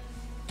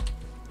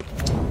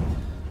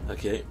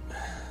 Okay.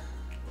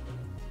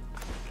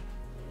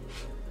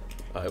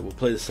 Alright, we'll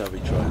play the Savvy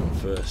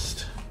Triumph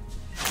first.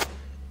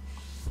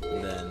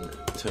 And then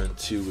turn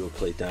 2 we'll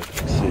play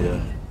dampening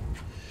sphere,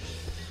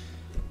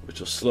 which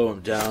will slow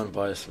him down,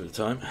 buy us a bit of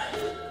time.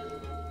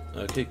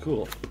 Okay,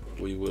 cool.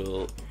 We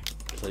will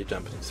play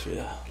dampening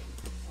sphere.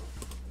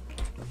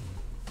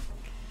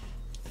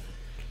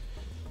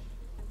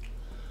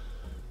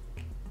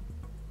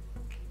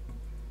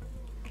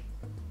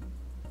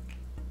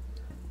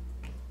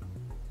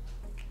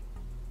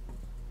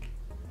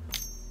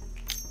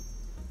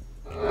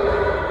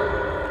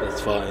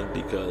 That's fine,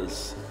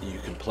 because you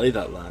can play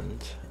that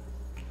land.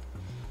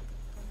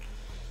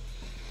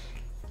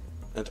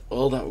 And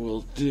all that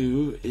will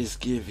do is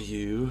give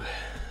you,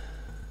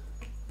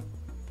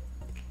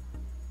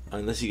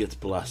 unless he gets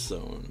Blast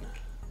Zone.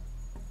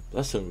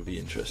 Blast Zone would be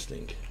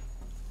interesting.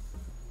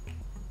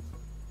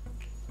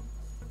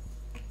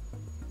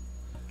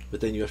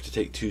 But then you have to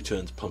take 2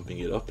 turns pumping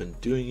it up and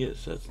doing it,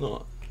 so that's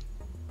not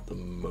the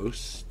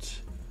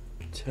most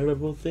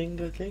terrible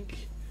thing, I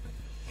think.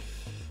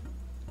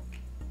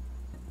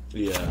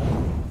 Yeah.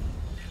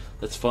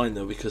 That's fine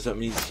though, because that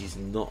means he's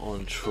not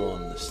on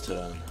Tron this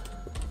turn.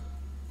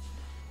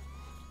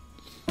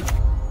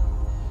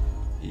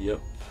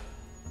 Yep.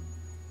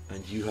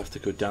 And you have to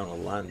go down a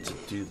land to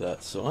do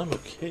that, so I'm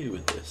okay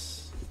with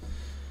this.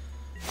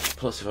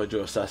 Plus, if I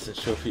draw Assassin's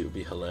Trophy, it would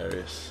be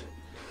hilarious.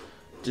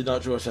 Did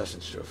not draw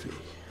Assassin's Trophy.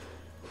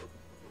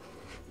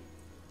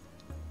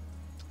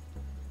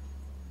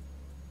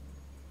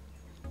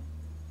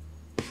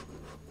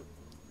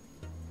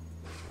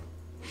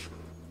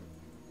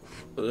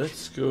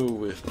 Let's go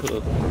with put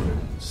other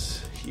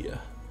runes here.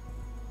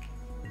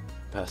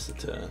 Pass the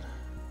turn.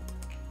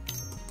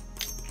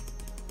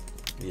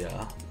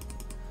 Yeah.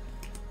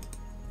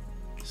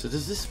 So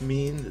does this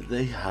mean that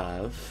they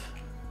have...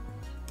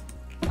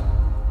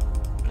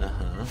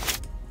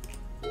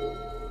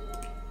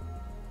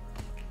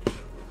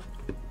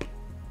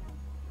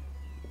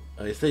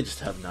 If they just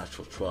have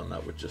natural Tron,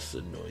 that would just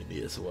annoy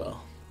me as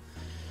well.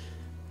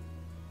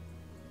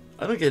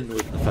 I don't get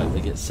annoyed with the fact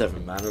they get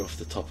 7 mana off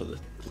the top of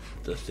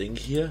the thing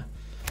here.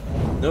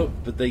 Nope,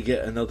 but they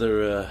get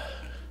another...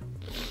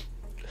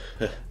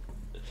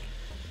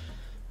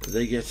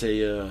 they get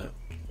a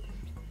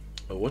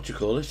what you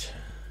call it?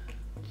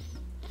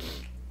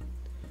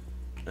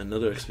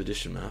 Another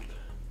expedition map.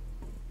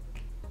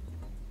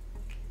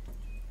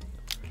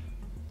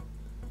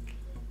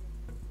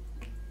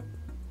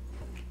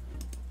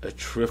 A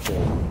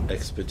triple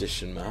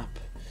expedition map.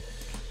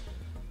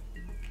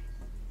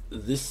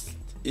 This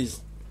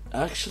is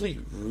actually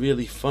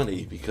really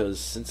funny, because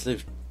since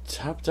they've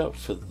tapped out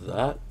for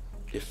that,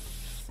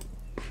 if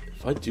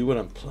I do what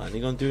I'm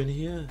planning on doing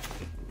here,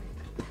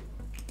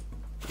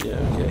 Yeah,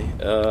 okay.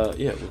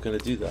 Yeah, we're gonna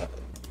do that.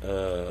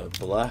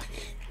 Black,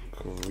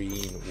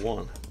 green,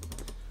 1.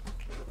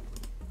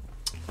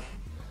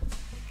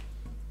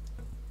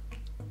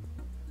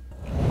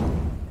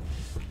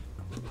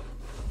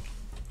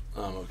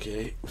 I'm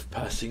okay with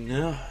passing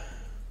now.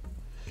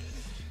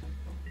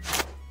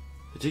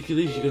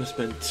 Particularly if you're gonna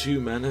spend 2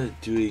 mana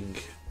doing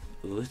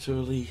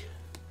literally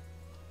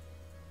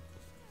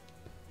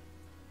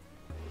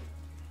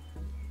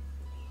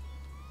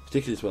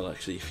particularly as well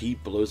actually, if he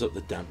blows up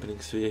the dampening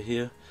sphere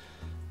here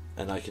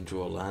and I can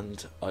draw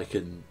land, I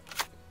can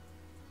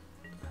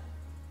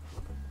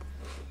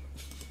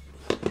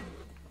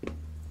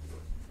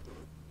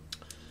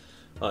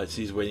alright,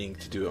 so he's waiting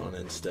to do it on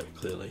end step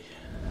clearly.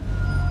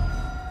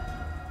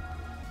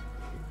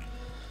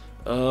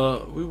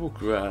 We will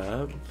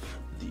grab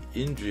the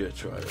Indria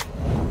Trial.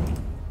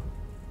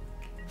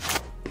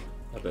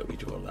 I bet we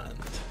draw land.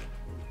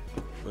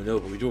 Oh no,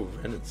 but we draw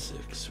Ren at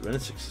 6. Ren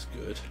at 6 is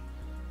good.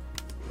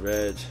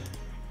 Red,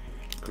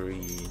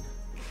 green,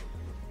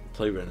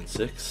 play Ren at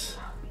 6.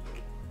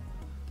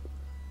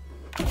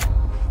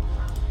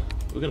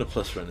 We're gonna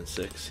plus Ren at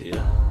 6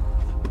 here.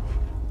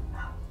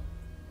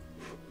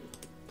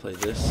 Play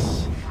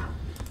this,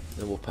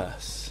 then we'll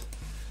pass.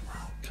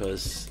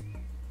 Because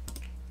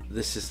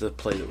this is the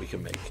play that we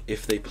can make.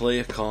 If they play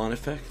a Karn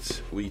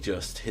effect, we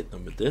just hit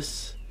them with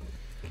this.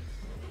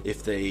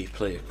 If they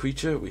play a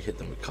creature, we hit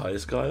them with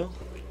Kaya's Guile.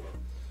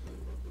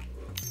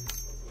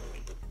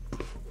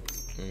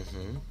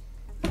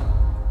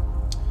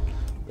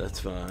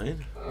 That's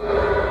fine.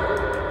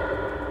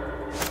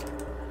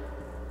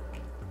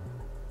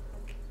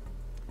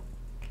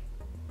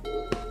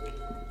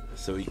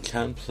 So we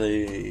can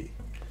play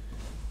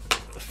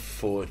a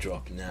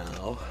 4-drop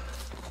now.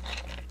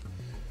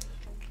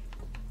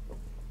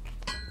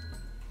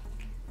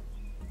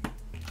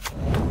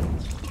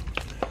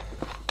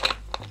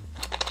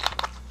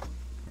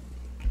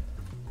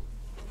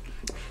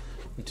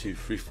 One, 2,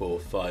 3, 4,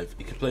 5.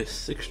 He can play a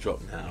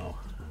 6-drop now.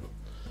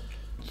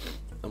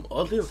 I'm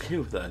oddly okay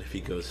with that if he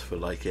goes for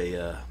like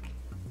a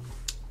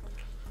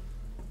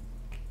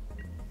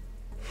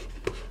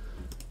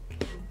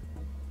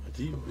did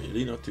he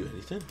really not do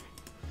anything?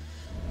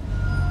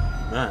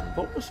 Man,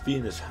 what must be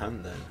in his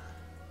hand then?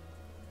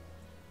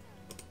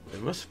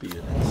 There must be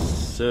an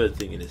absurd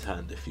thing in his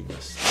hand if he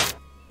must.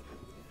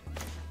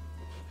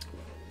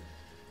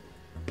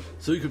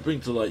 So we could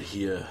bring to light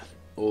here,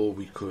 or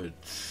we could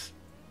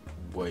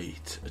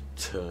wait a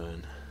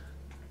turn.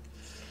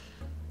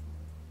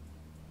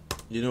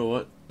 You know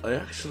what? I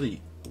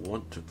actually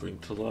want to bring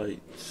to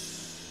light.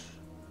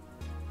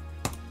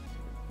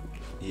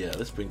 Yeah,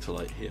 let's bring to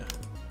light here.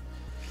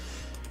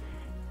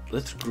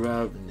 Let's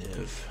grab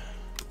Niv,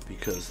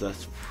 because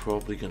that's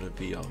probably going to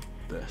be our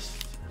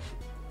best.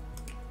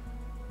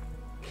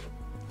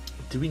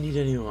 Do we need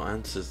any more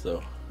answers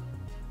though?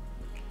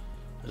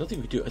 I don't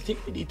think we do. I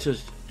think we need to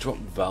drop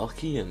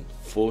Valky and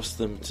force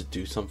them to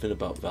do something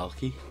about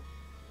Valky.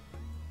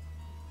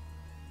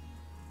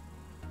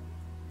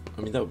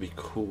 I mean, that would be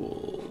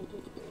cool.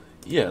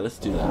 Yeah, let's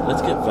do that.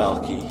 Let's get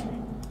Valky.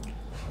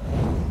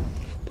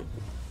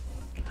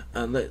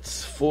 And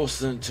let's force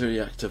them to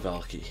react to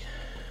Valky.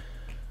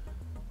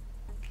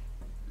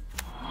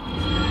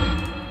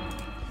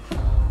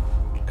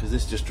 Because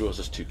this just draws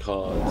us 2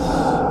 cards.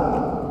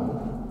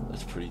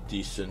 That's pretty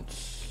decent.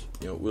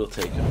 You know, we'll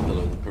take a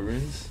Pillow of the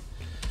Perins.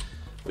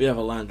 We have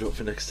a land drop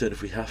for next turn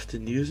if we have to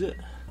use it.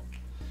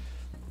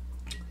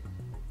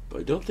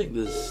 But I don't think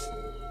there's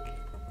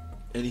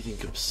anything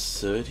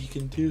absurd he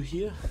can do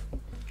here.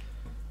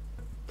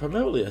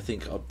 Primarily, I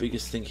think our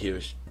biggest thing here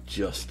is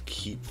just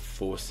keep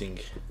forcing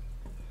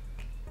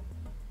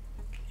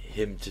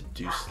him to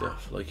do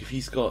stuff. Like if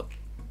he's got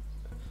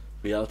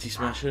Reality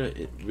Smasher,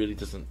 it really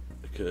doesn't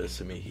occur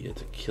to me here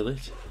to kill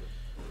it.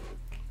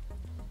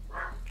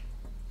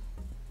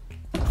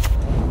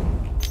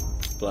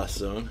 Blast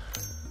Zone.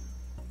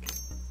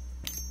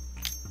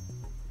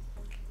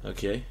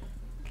 Okay.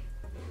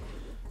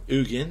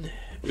 Ugin.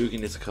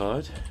 Ugin is a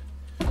card.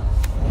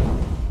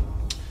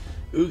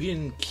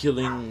 Ugin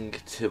killing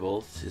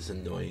Tybalt is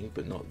annoying,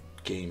 but not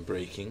game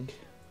breaking.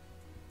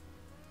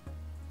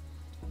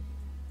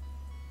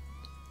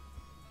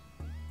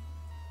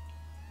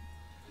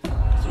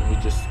 So we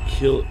just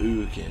kill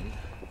Ugin.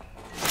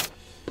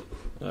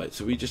 Alright,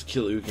 so we just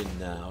kill Ugin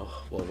now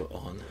while we're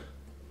on.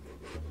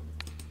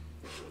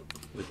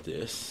 With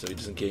this, so he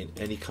doesn't gain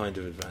any kind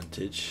of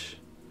advantage.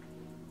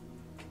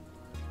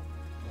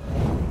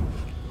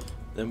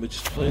 Then we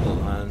just play the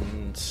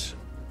land.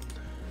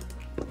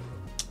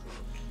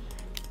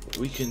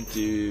 We can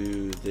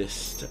do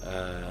this to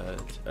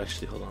add.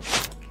 Actually, hold on.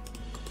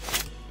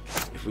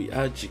 If we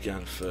add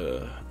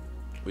Gigantha,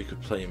 we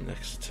could play him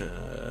next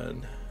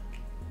turn.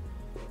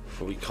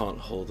 But we can't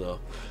hold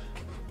up.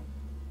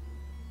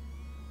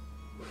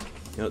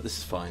 You know what, this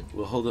is fine.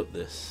 We'll hold up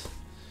this.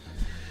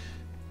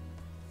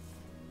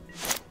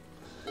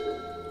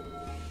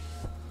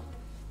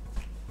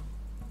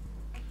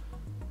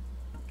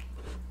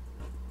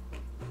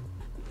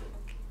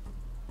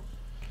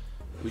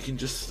 We can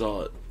just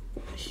start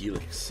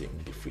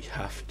helixing if we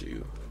have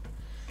to.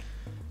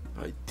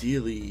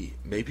 Ideally,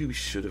 maybe we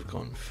should have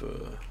gone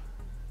for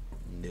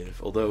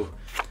Niv, although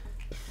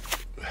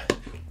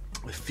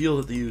I feel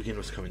that the Ugin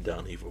was coming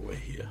down either way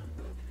here.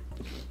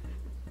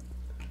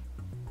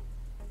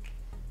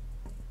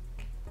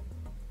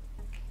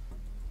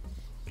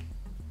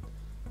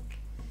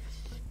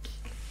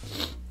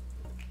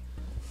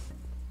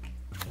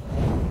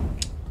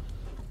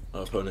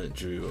 Our opponent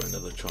drew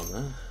another Tron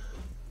there.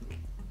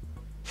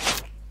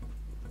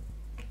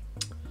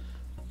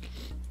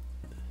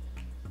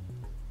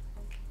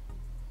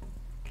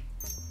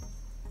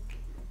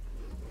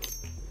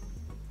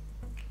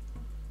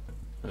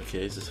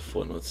 Okay, is this a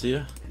Fortnite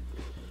Seer?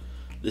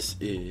 This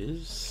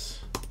is...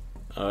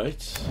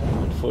 Alright,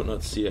 when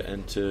Fortnite Seer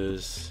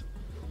enters,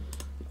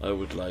 I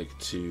would like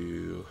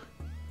to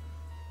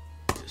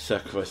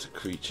sacrifice a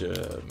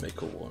creature,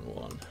 make a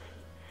 1/1.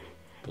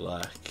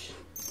 Black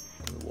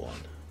and 1.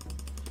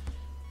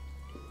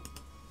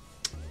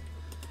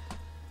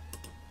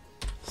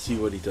 See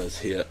what he does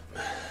here.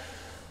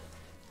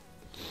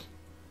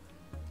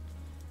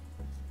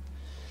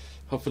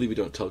 Hopefully we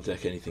don't top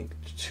deck anything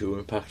too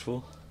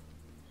impactful.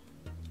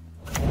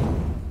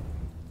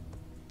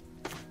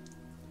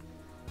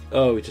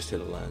 Oh, we just hit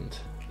a land.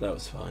 That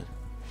was fine.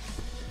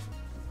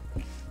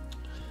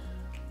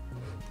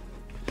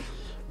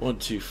 1,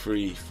 2,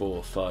 3,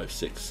 4, 5,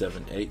 6,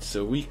 7, 8.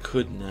 So we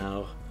could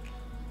now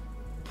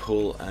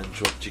pull and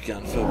drop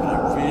Gigantha, but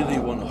I really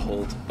want to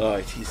hold...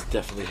 Alright, he's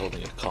definitely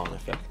holding a Khan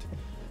effect.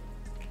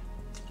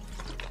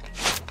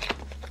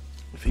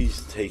 If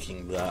he's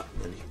taking that,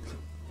 then he...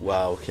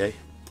 Wow, okay.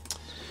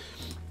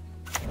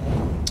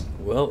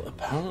 Well,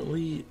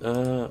 apparently,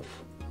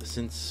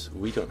 since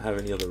we don't have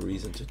any other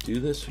reason to do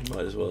this, we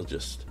might as well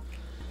just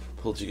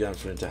pull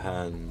Gigantha into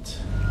hand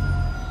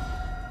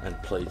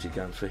and play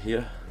Gigantha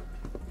here.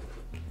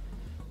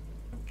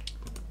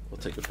 We'll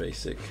take a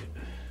basic.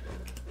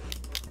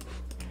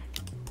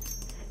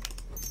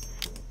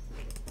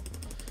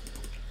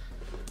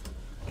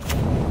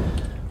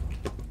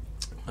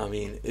 I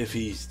mean, if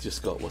he's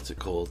just got, what's it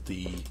called,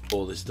 the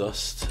All Is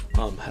Dust,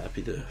 I'm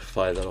happy to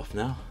fire that off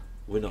now.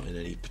 We're not in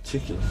any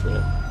particular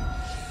threat.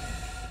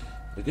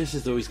 I guess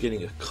as though he's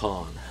getting a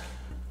Khan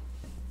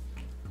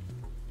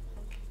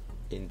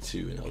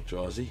into an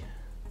Eldrazi.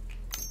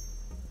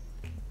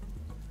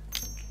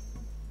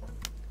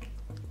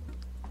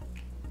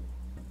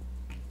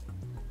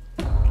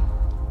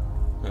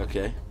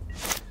 Okay.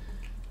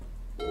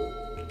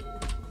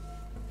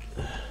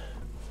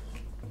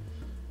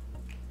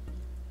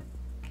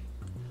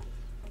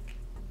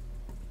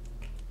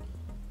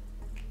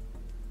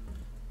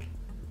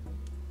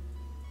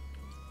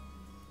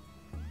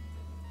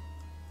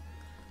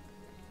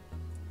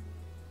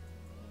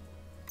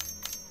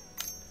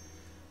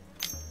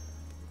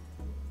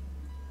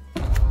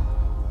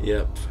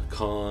 Yep,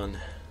 Khan.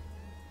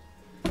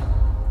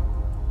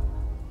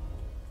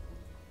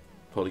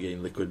 Probably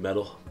getting liquid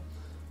metal.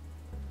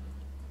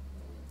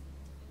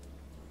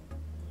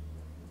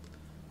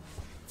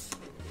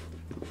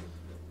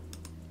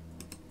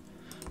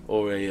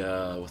 Or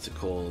a what's it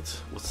called?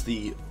 What's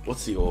the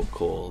orb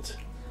called?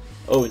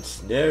 Oh,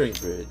 Ensnaring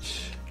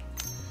Bridge.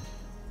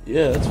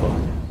 Yeah, that's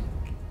fine.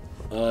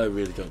 I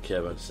really don't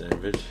care about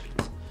Ensnaring Bridge.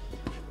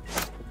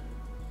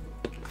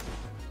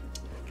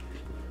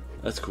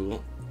 That's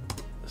cool.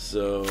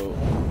 So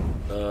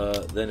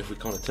then if we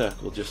can't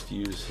attack, we'll just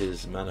use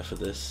his mana for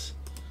this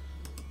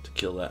to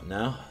kill that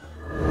now.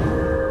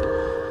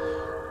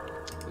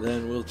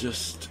 Then we'll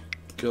just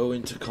go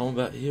into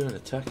combat here and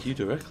attack you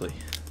directly.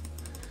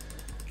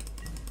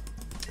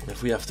 And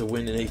if we have to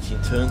win in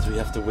 18 turns, we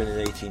have to win in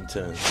 18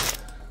 turns.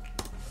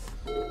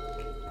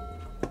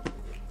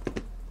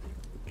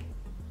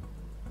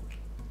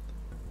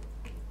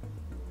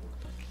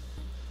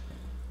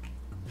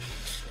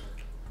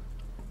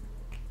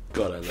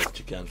 God, I love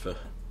Gigantha.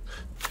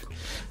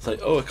 It's like,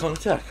 oh, I can't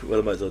attack. Well,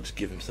 I might as well just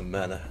give him some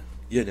mana.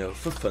 You know,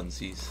 for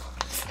funsies.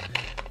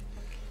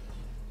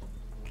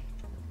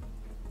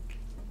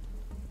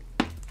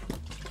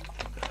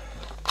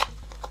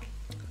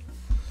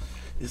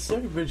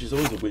 Ensnaring Bridge is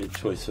always a weird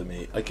choice for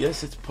me. I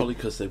guess it's probably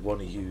because they want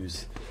to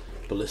use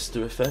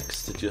ballista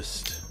effects to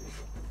just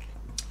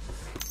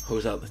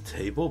hose out the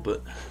table,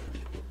 but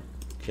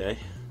okay.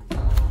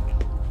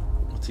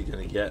 What's he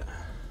gonna get?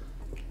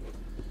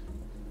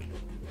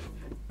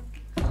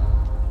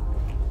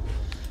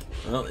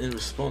 Well, in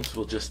response,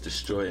 we'll just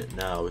destroy it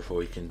now before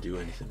we can do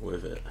anything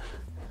with it.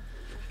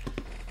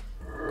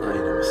 I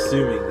mean, I'm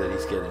assuming that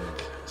he's getting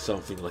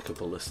something like a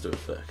ballista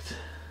effect.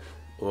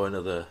 Or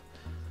another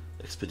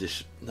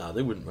expedition. No,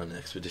 they wouldn't run an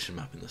expedition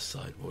map in the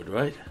sideboard,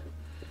 right?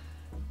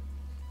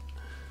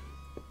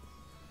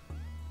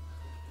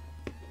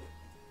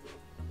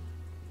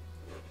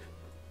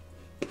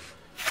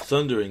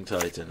 Thundering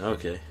Titan,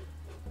 okay.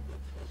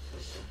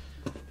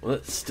 Well,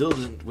 that still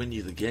doesn't win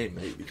you the game,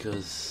 mate,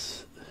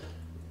 because...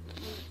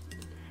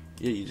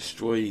 yeah, you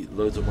destroy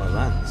loads of my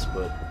lands,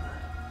 but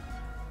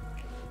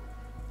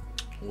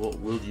what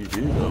will you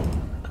do though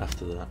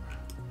after that?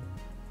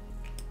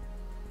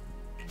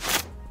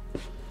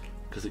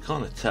 because it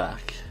can't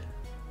attack.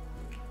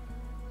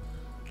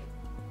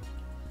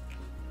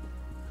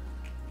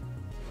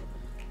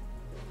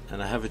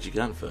 And I have a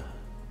Gigantha.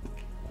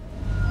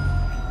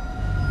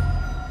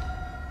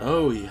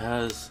 Oh, he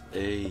has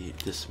a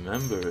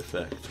Dismember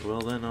effect. Well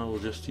then I will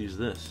just use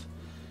this.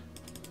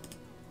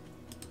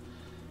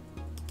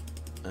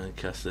 And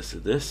cast this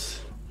with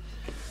this.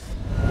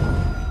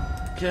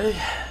 Okay.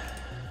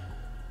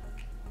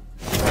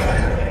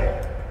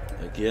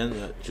 Again,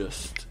 that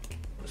just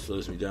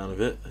slows me down a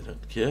bit. I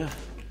don't care.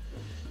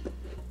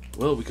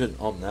 Well, we got an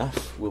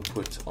Omnath. We'll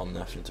put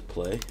Omnath into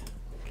play.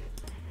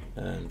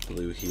 And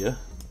blue here.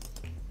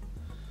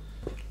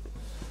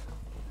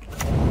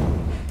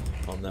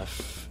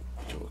 Omnath,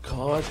 draw a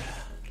card.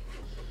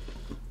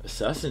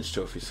 Assassin's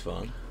Trophy's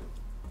fun.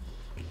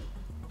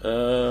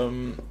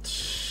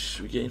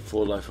 We gain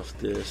 4 life off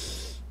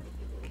this.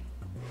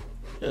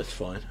 Yeah, it's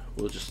fine.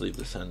 We'll just leave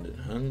this hand in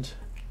hand.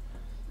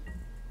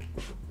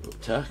 We'll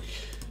attack.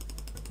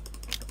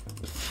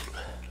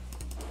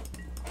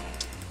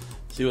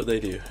 See what they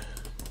do.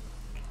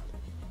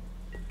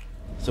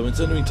 So when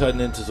Sundering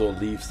Titan enters or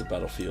leaves the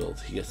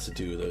battlefield, he gets to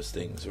do those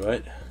things,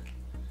 right?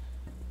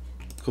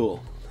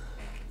 Cool.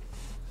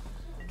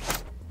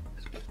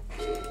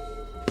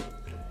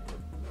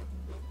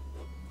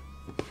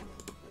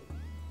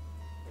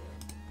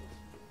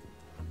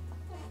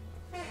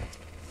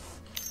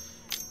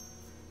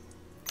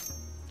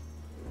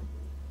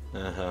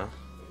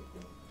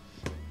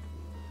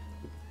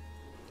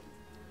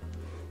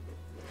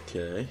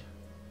 Okay.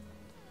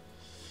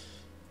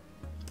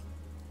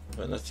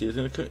 When that seal's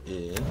gonna come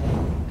in,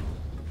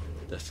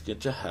 that's going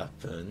to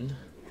happen.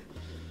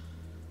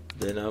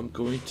 Then I'm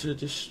going to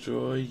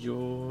destroy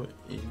your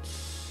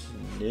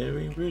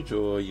ensnaring bridge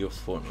or your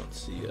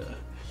Fortnightseer.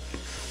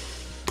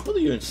 What are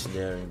your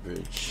ensnaring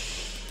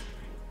bridge?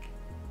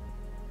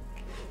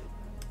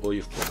 Or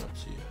your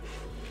Fortnightseer.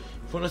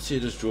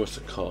 Fortnightseer just draws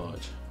a card,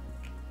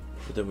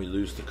 but then we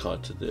lose the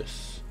card to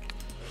this.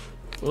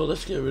 Well,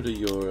 let's get rid of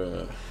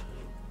your.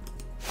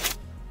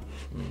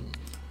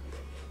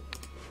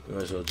 We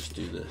might as well just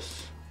do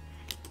this.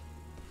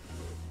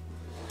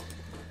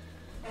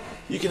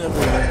 You can have the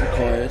land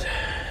required.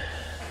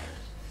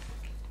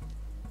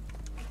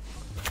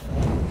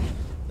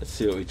 Let's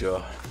see what we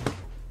draw.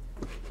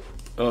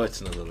 Oh, it's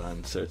another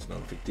land, so it's not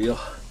a big deal.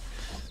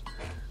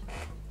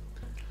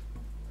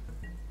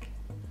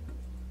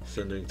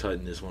 Sundering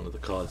Titan is one of the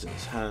cards in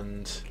his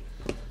hand.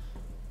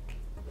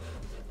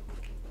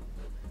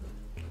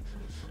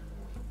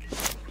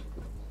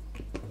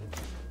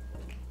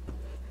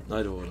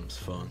 Night of Autumn's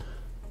fun.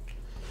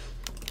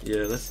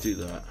 Yeah, let's do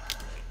that.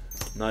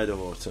 Night of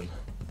Autumn.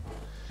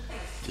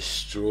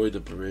 Destroy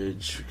the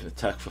bridge. We can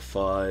attack for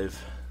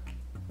 5.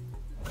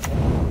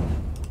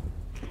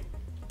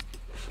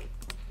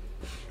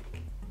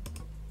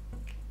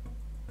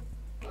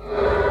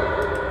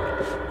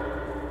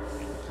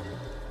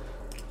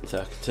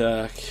 Attack,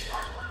 attack.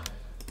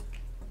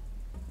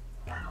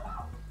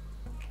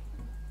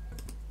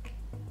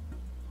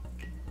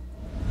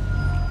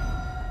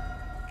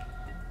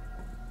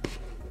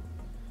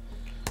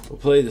 We'll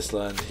play this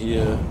land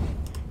here.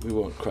 We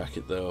won't crack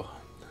it though.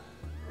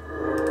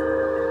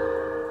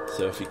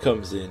 So if he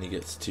comes in, he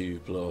gets to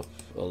blow up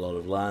a lot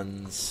of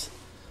lands.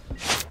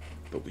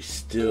 But we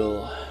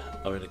still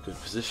are in a good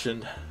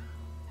position.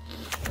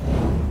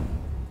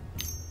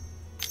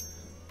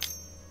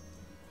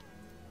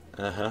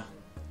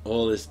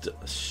 All this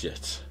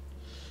shit.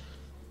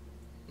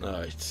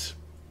 Alright.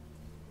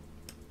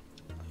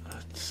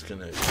 That's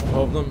gonna be a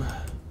problem.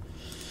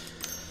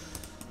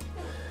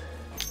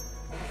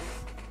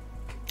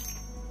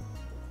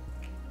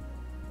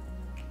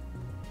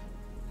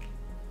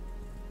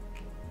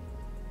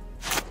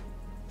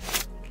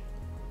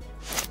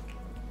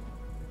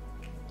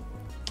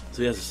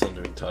 So he has a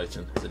Sundering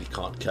Titan that he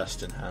can't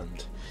cast in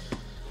hand.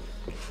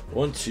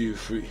 1, 2,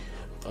 3.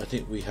 I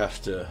think we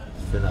have to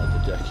thin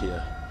out the deck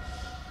here.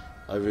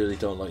 I really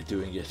don't like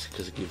doing it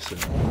because it gives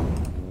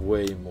him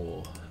way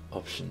more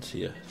options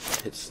here.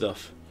 Hit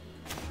stuff.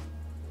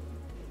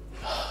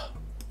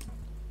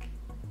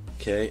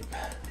 Okay.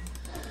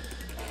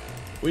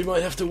 We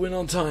might have to win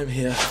on time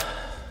here.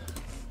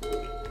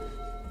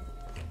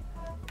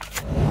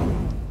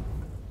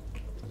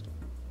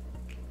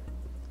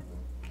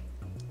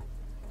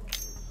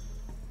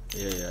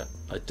 Yeah.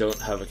 I don't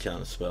have a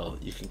counter spell.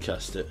 You can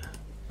cast it.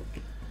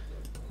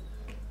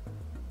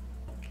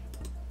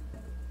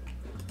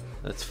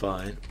 That's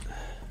fine.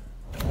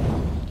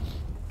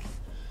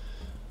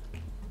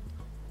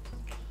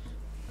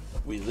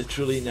 We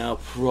literally now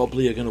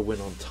probably are going to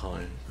win on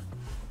time.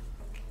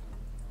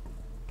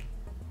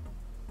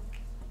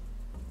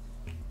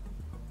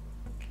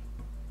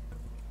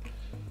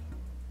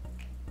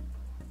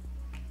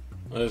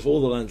 I have all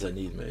the lands I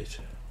need, mate.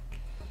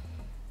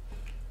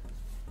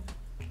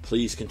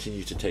 Please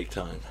continue to take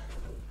time.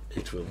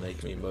 It will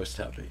make me most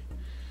happy.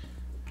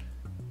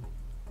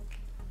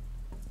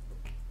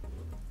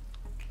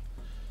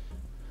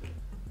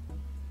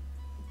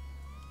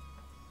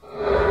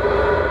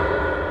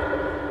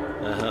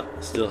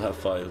 Still still have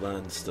 5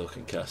 lands, still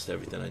can cast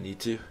everything I need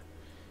to.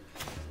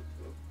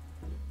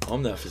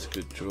 Omnath is a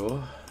good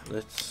draw.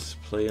 Let's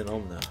play an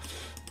Omnath.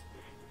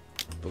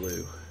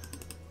 Blue.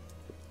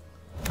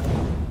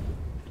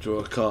 Draw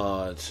a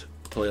card,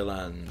 play a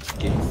land,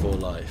 gain 4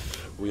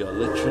 life. We are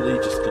literally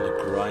just going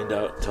to grind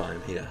out time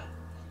here.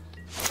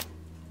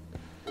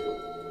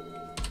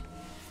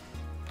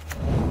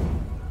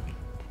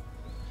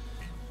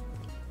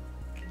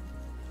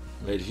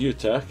 Made if you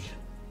attack,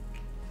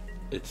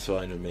 it's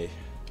fine with me.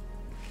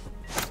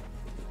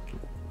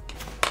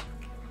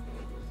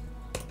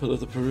 Pull up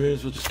the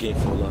Perunes, we'll just gain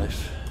 4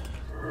 life.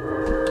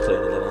 Play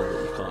another land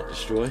that you can't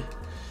destroy.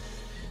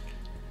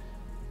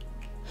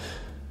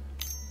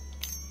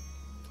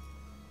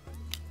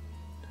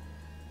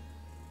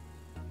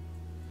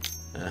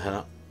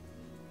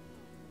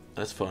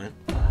 That's fine.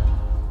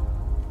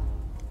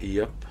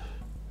 Yep.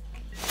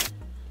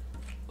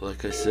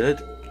 Like I said,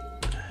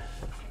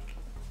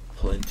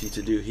 plenty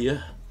to do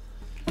here.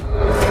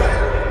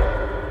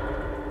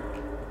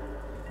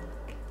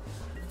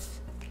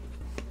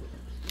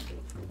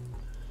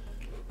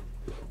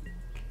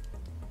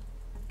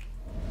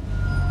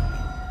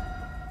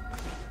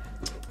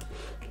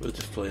 We'll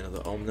just play another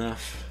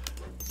Omnath.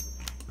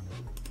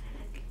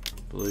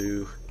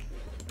 Blue.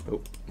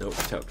 Oh, nope,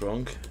 tapped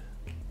wrong.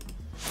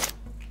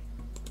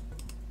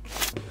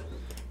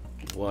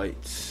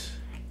 White,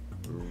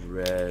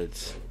 red,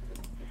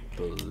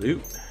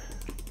 blue.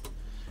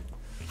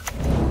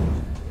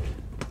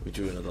 We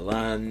drew another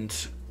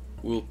land.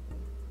 We'll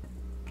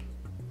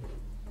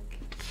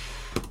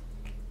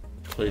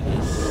play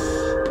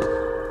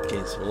this,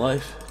 gain some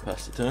life,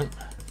 pass the turn.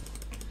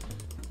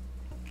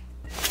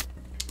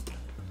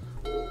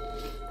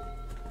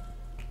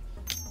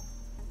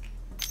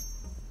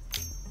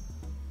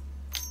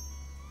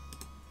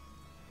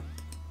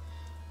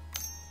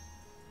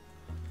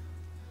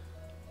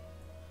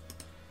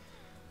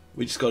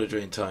 We just got to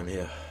drain time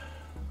here.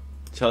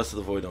 Chalice of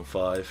the Void on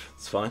 5,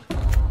 it's fine.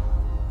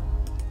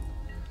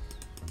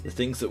 The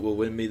things that will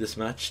win me this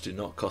match do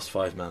not cost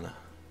 5 mana.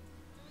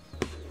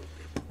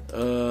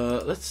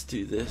 Let's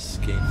do this,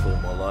 gain 4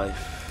 more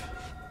life.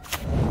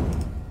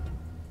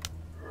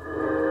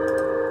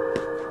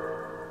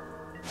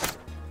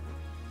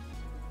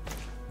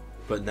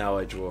 But now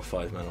I draw a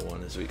 5 mana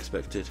one as we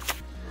expected.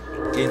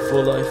 Gain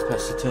 4 life,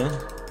 pass the turn.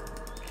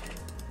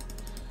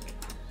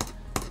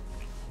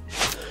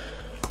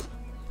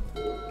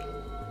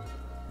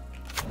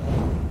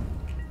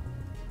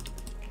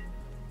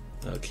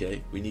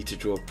 Okay, we need to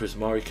draw a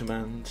Prismari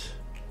command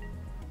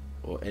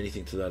or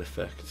anything to that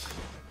effect.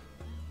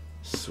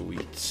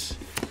 Sweet.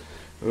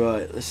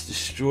 Right, let's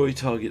destroy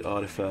target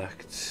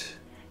artifact.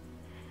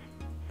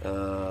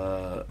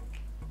 2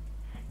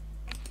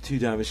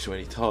 damage to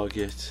any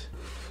target.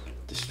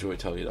 Destroy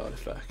target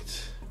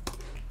artifact.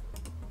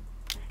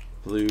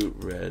 Blue,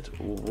 red,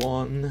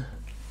 1.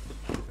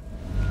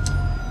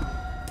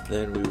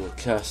 Then we will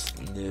cast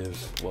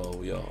Niv while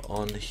we are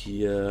on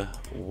here.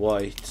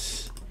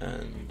 White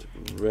and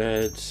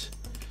red,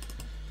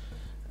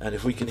 and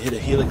if we can hit a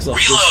helix off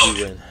this,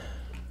 we win.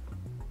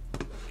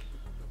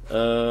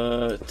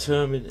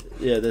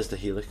 Yeah, there's the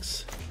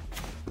helix.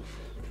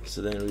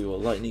 So then we will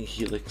lightning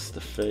helix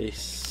the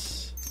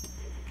face,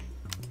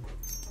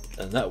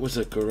 and that was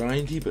a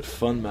grindy but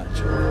fun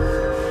matchup.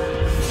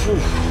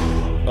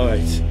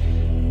 Alright,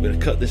 I'm gonna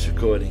cut this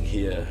recording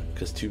here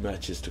because 2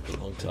 matches took a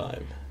long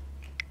time.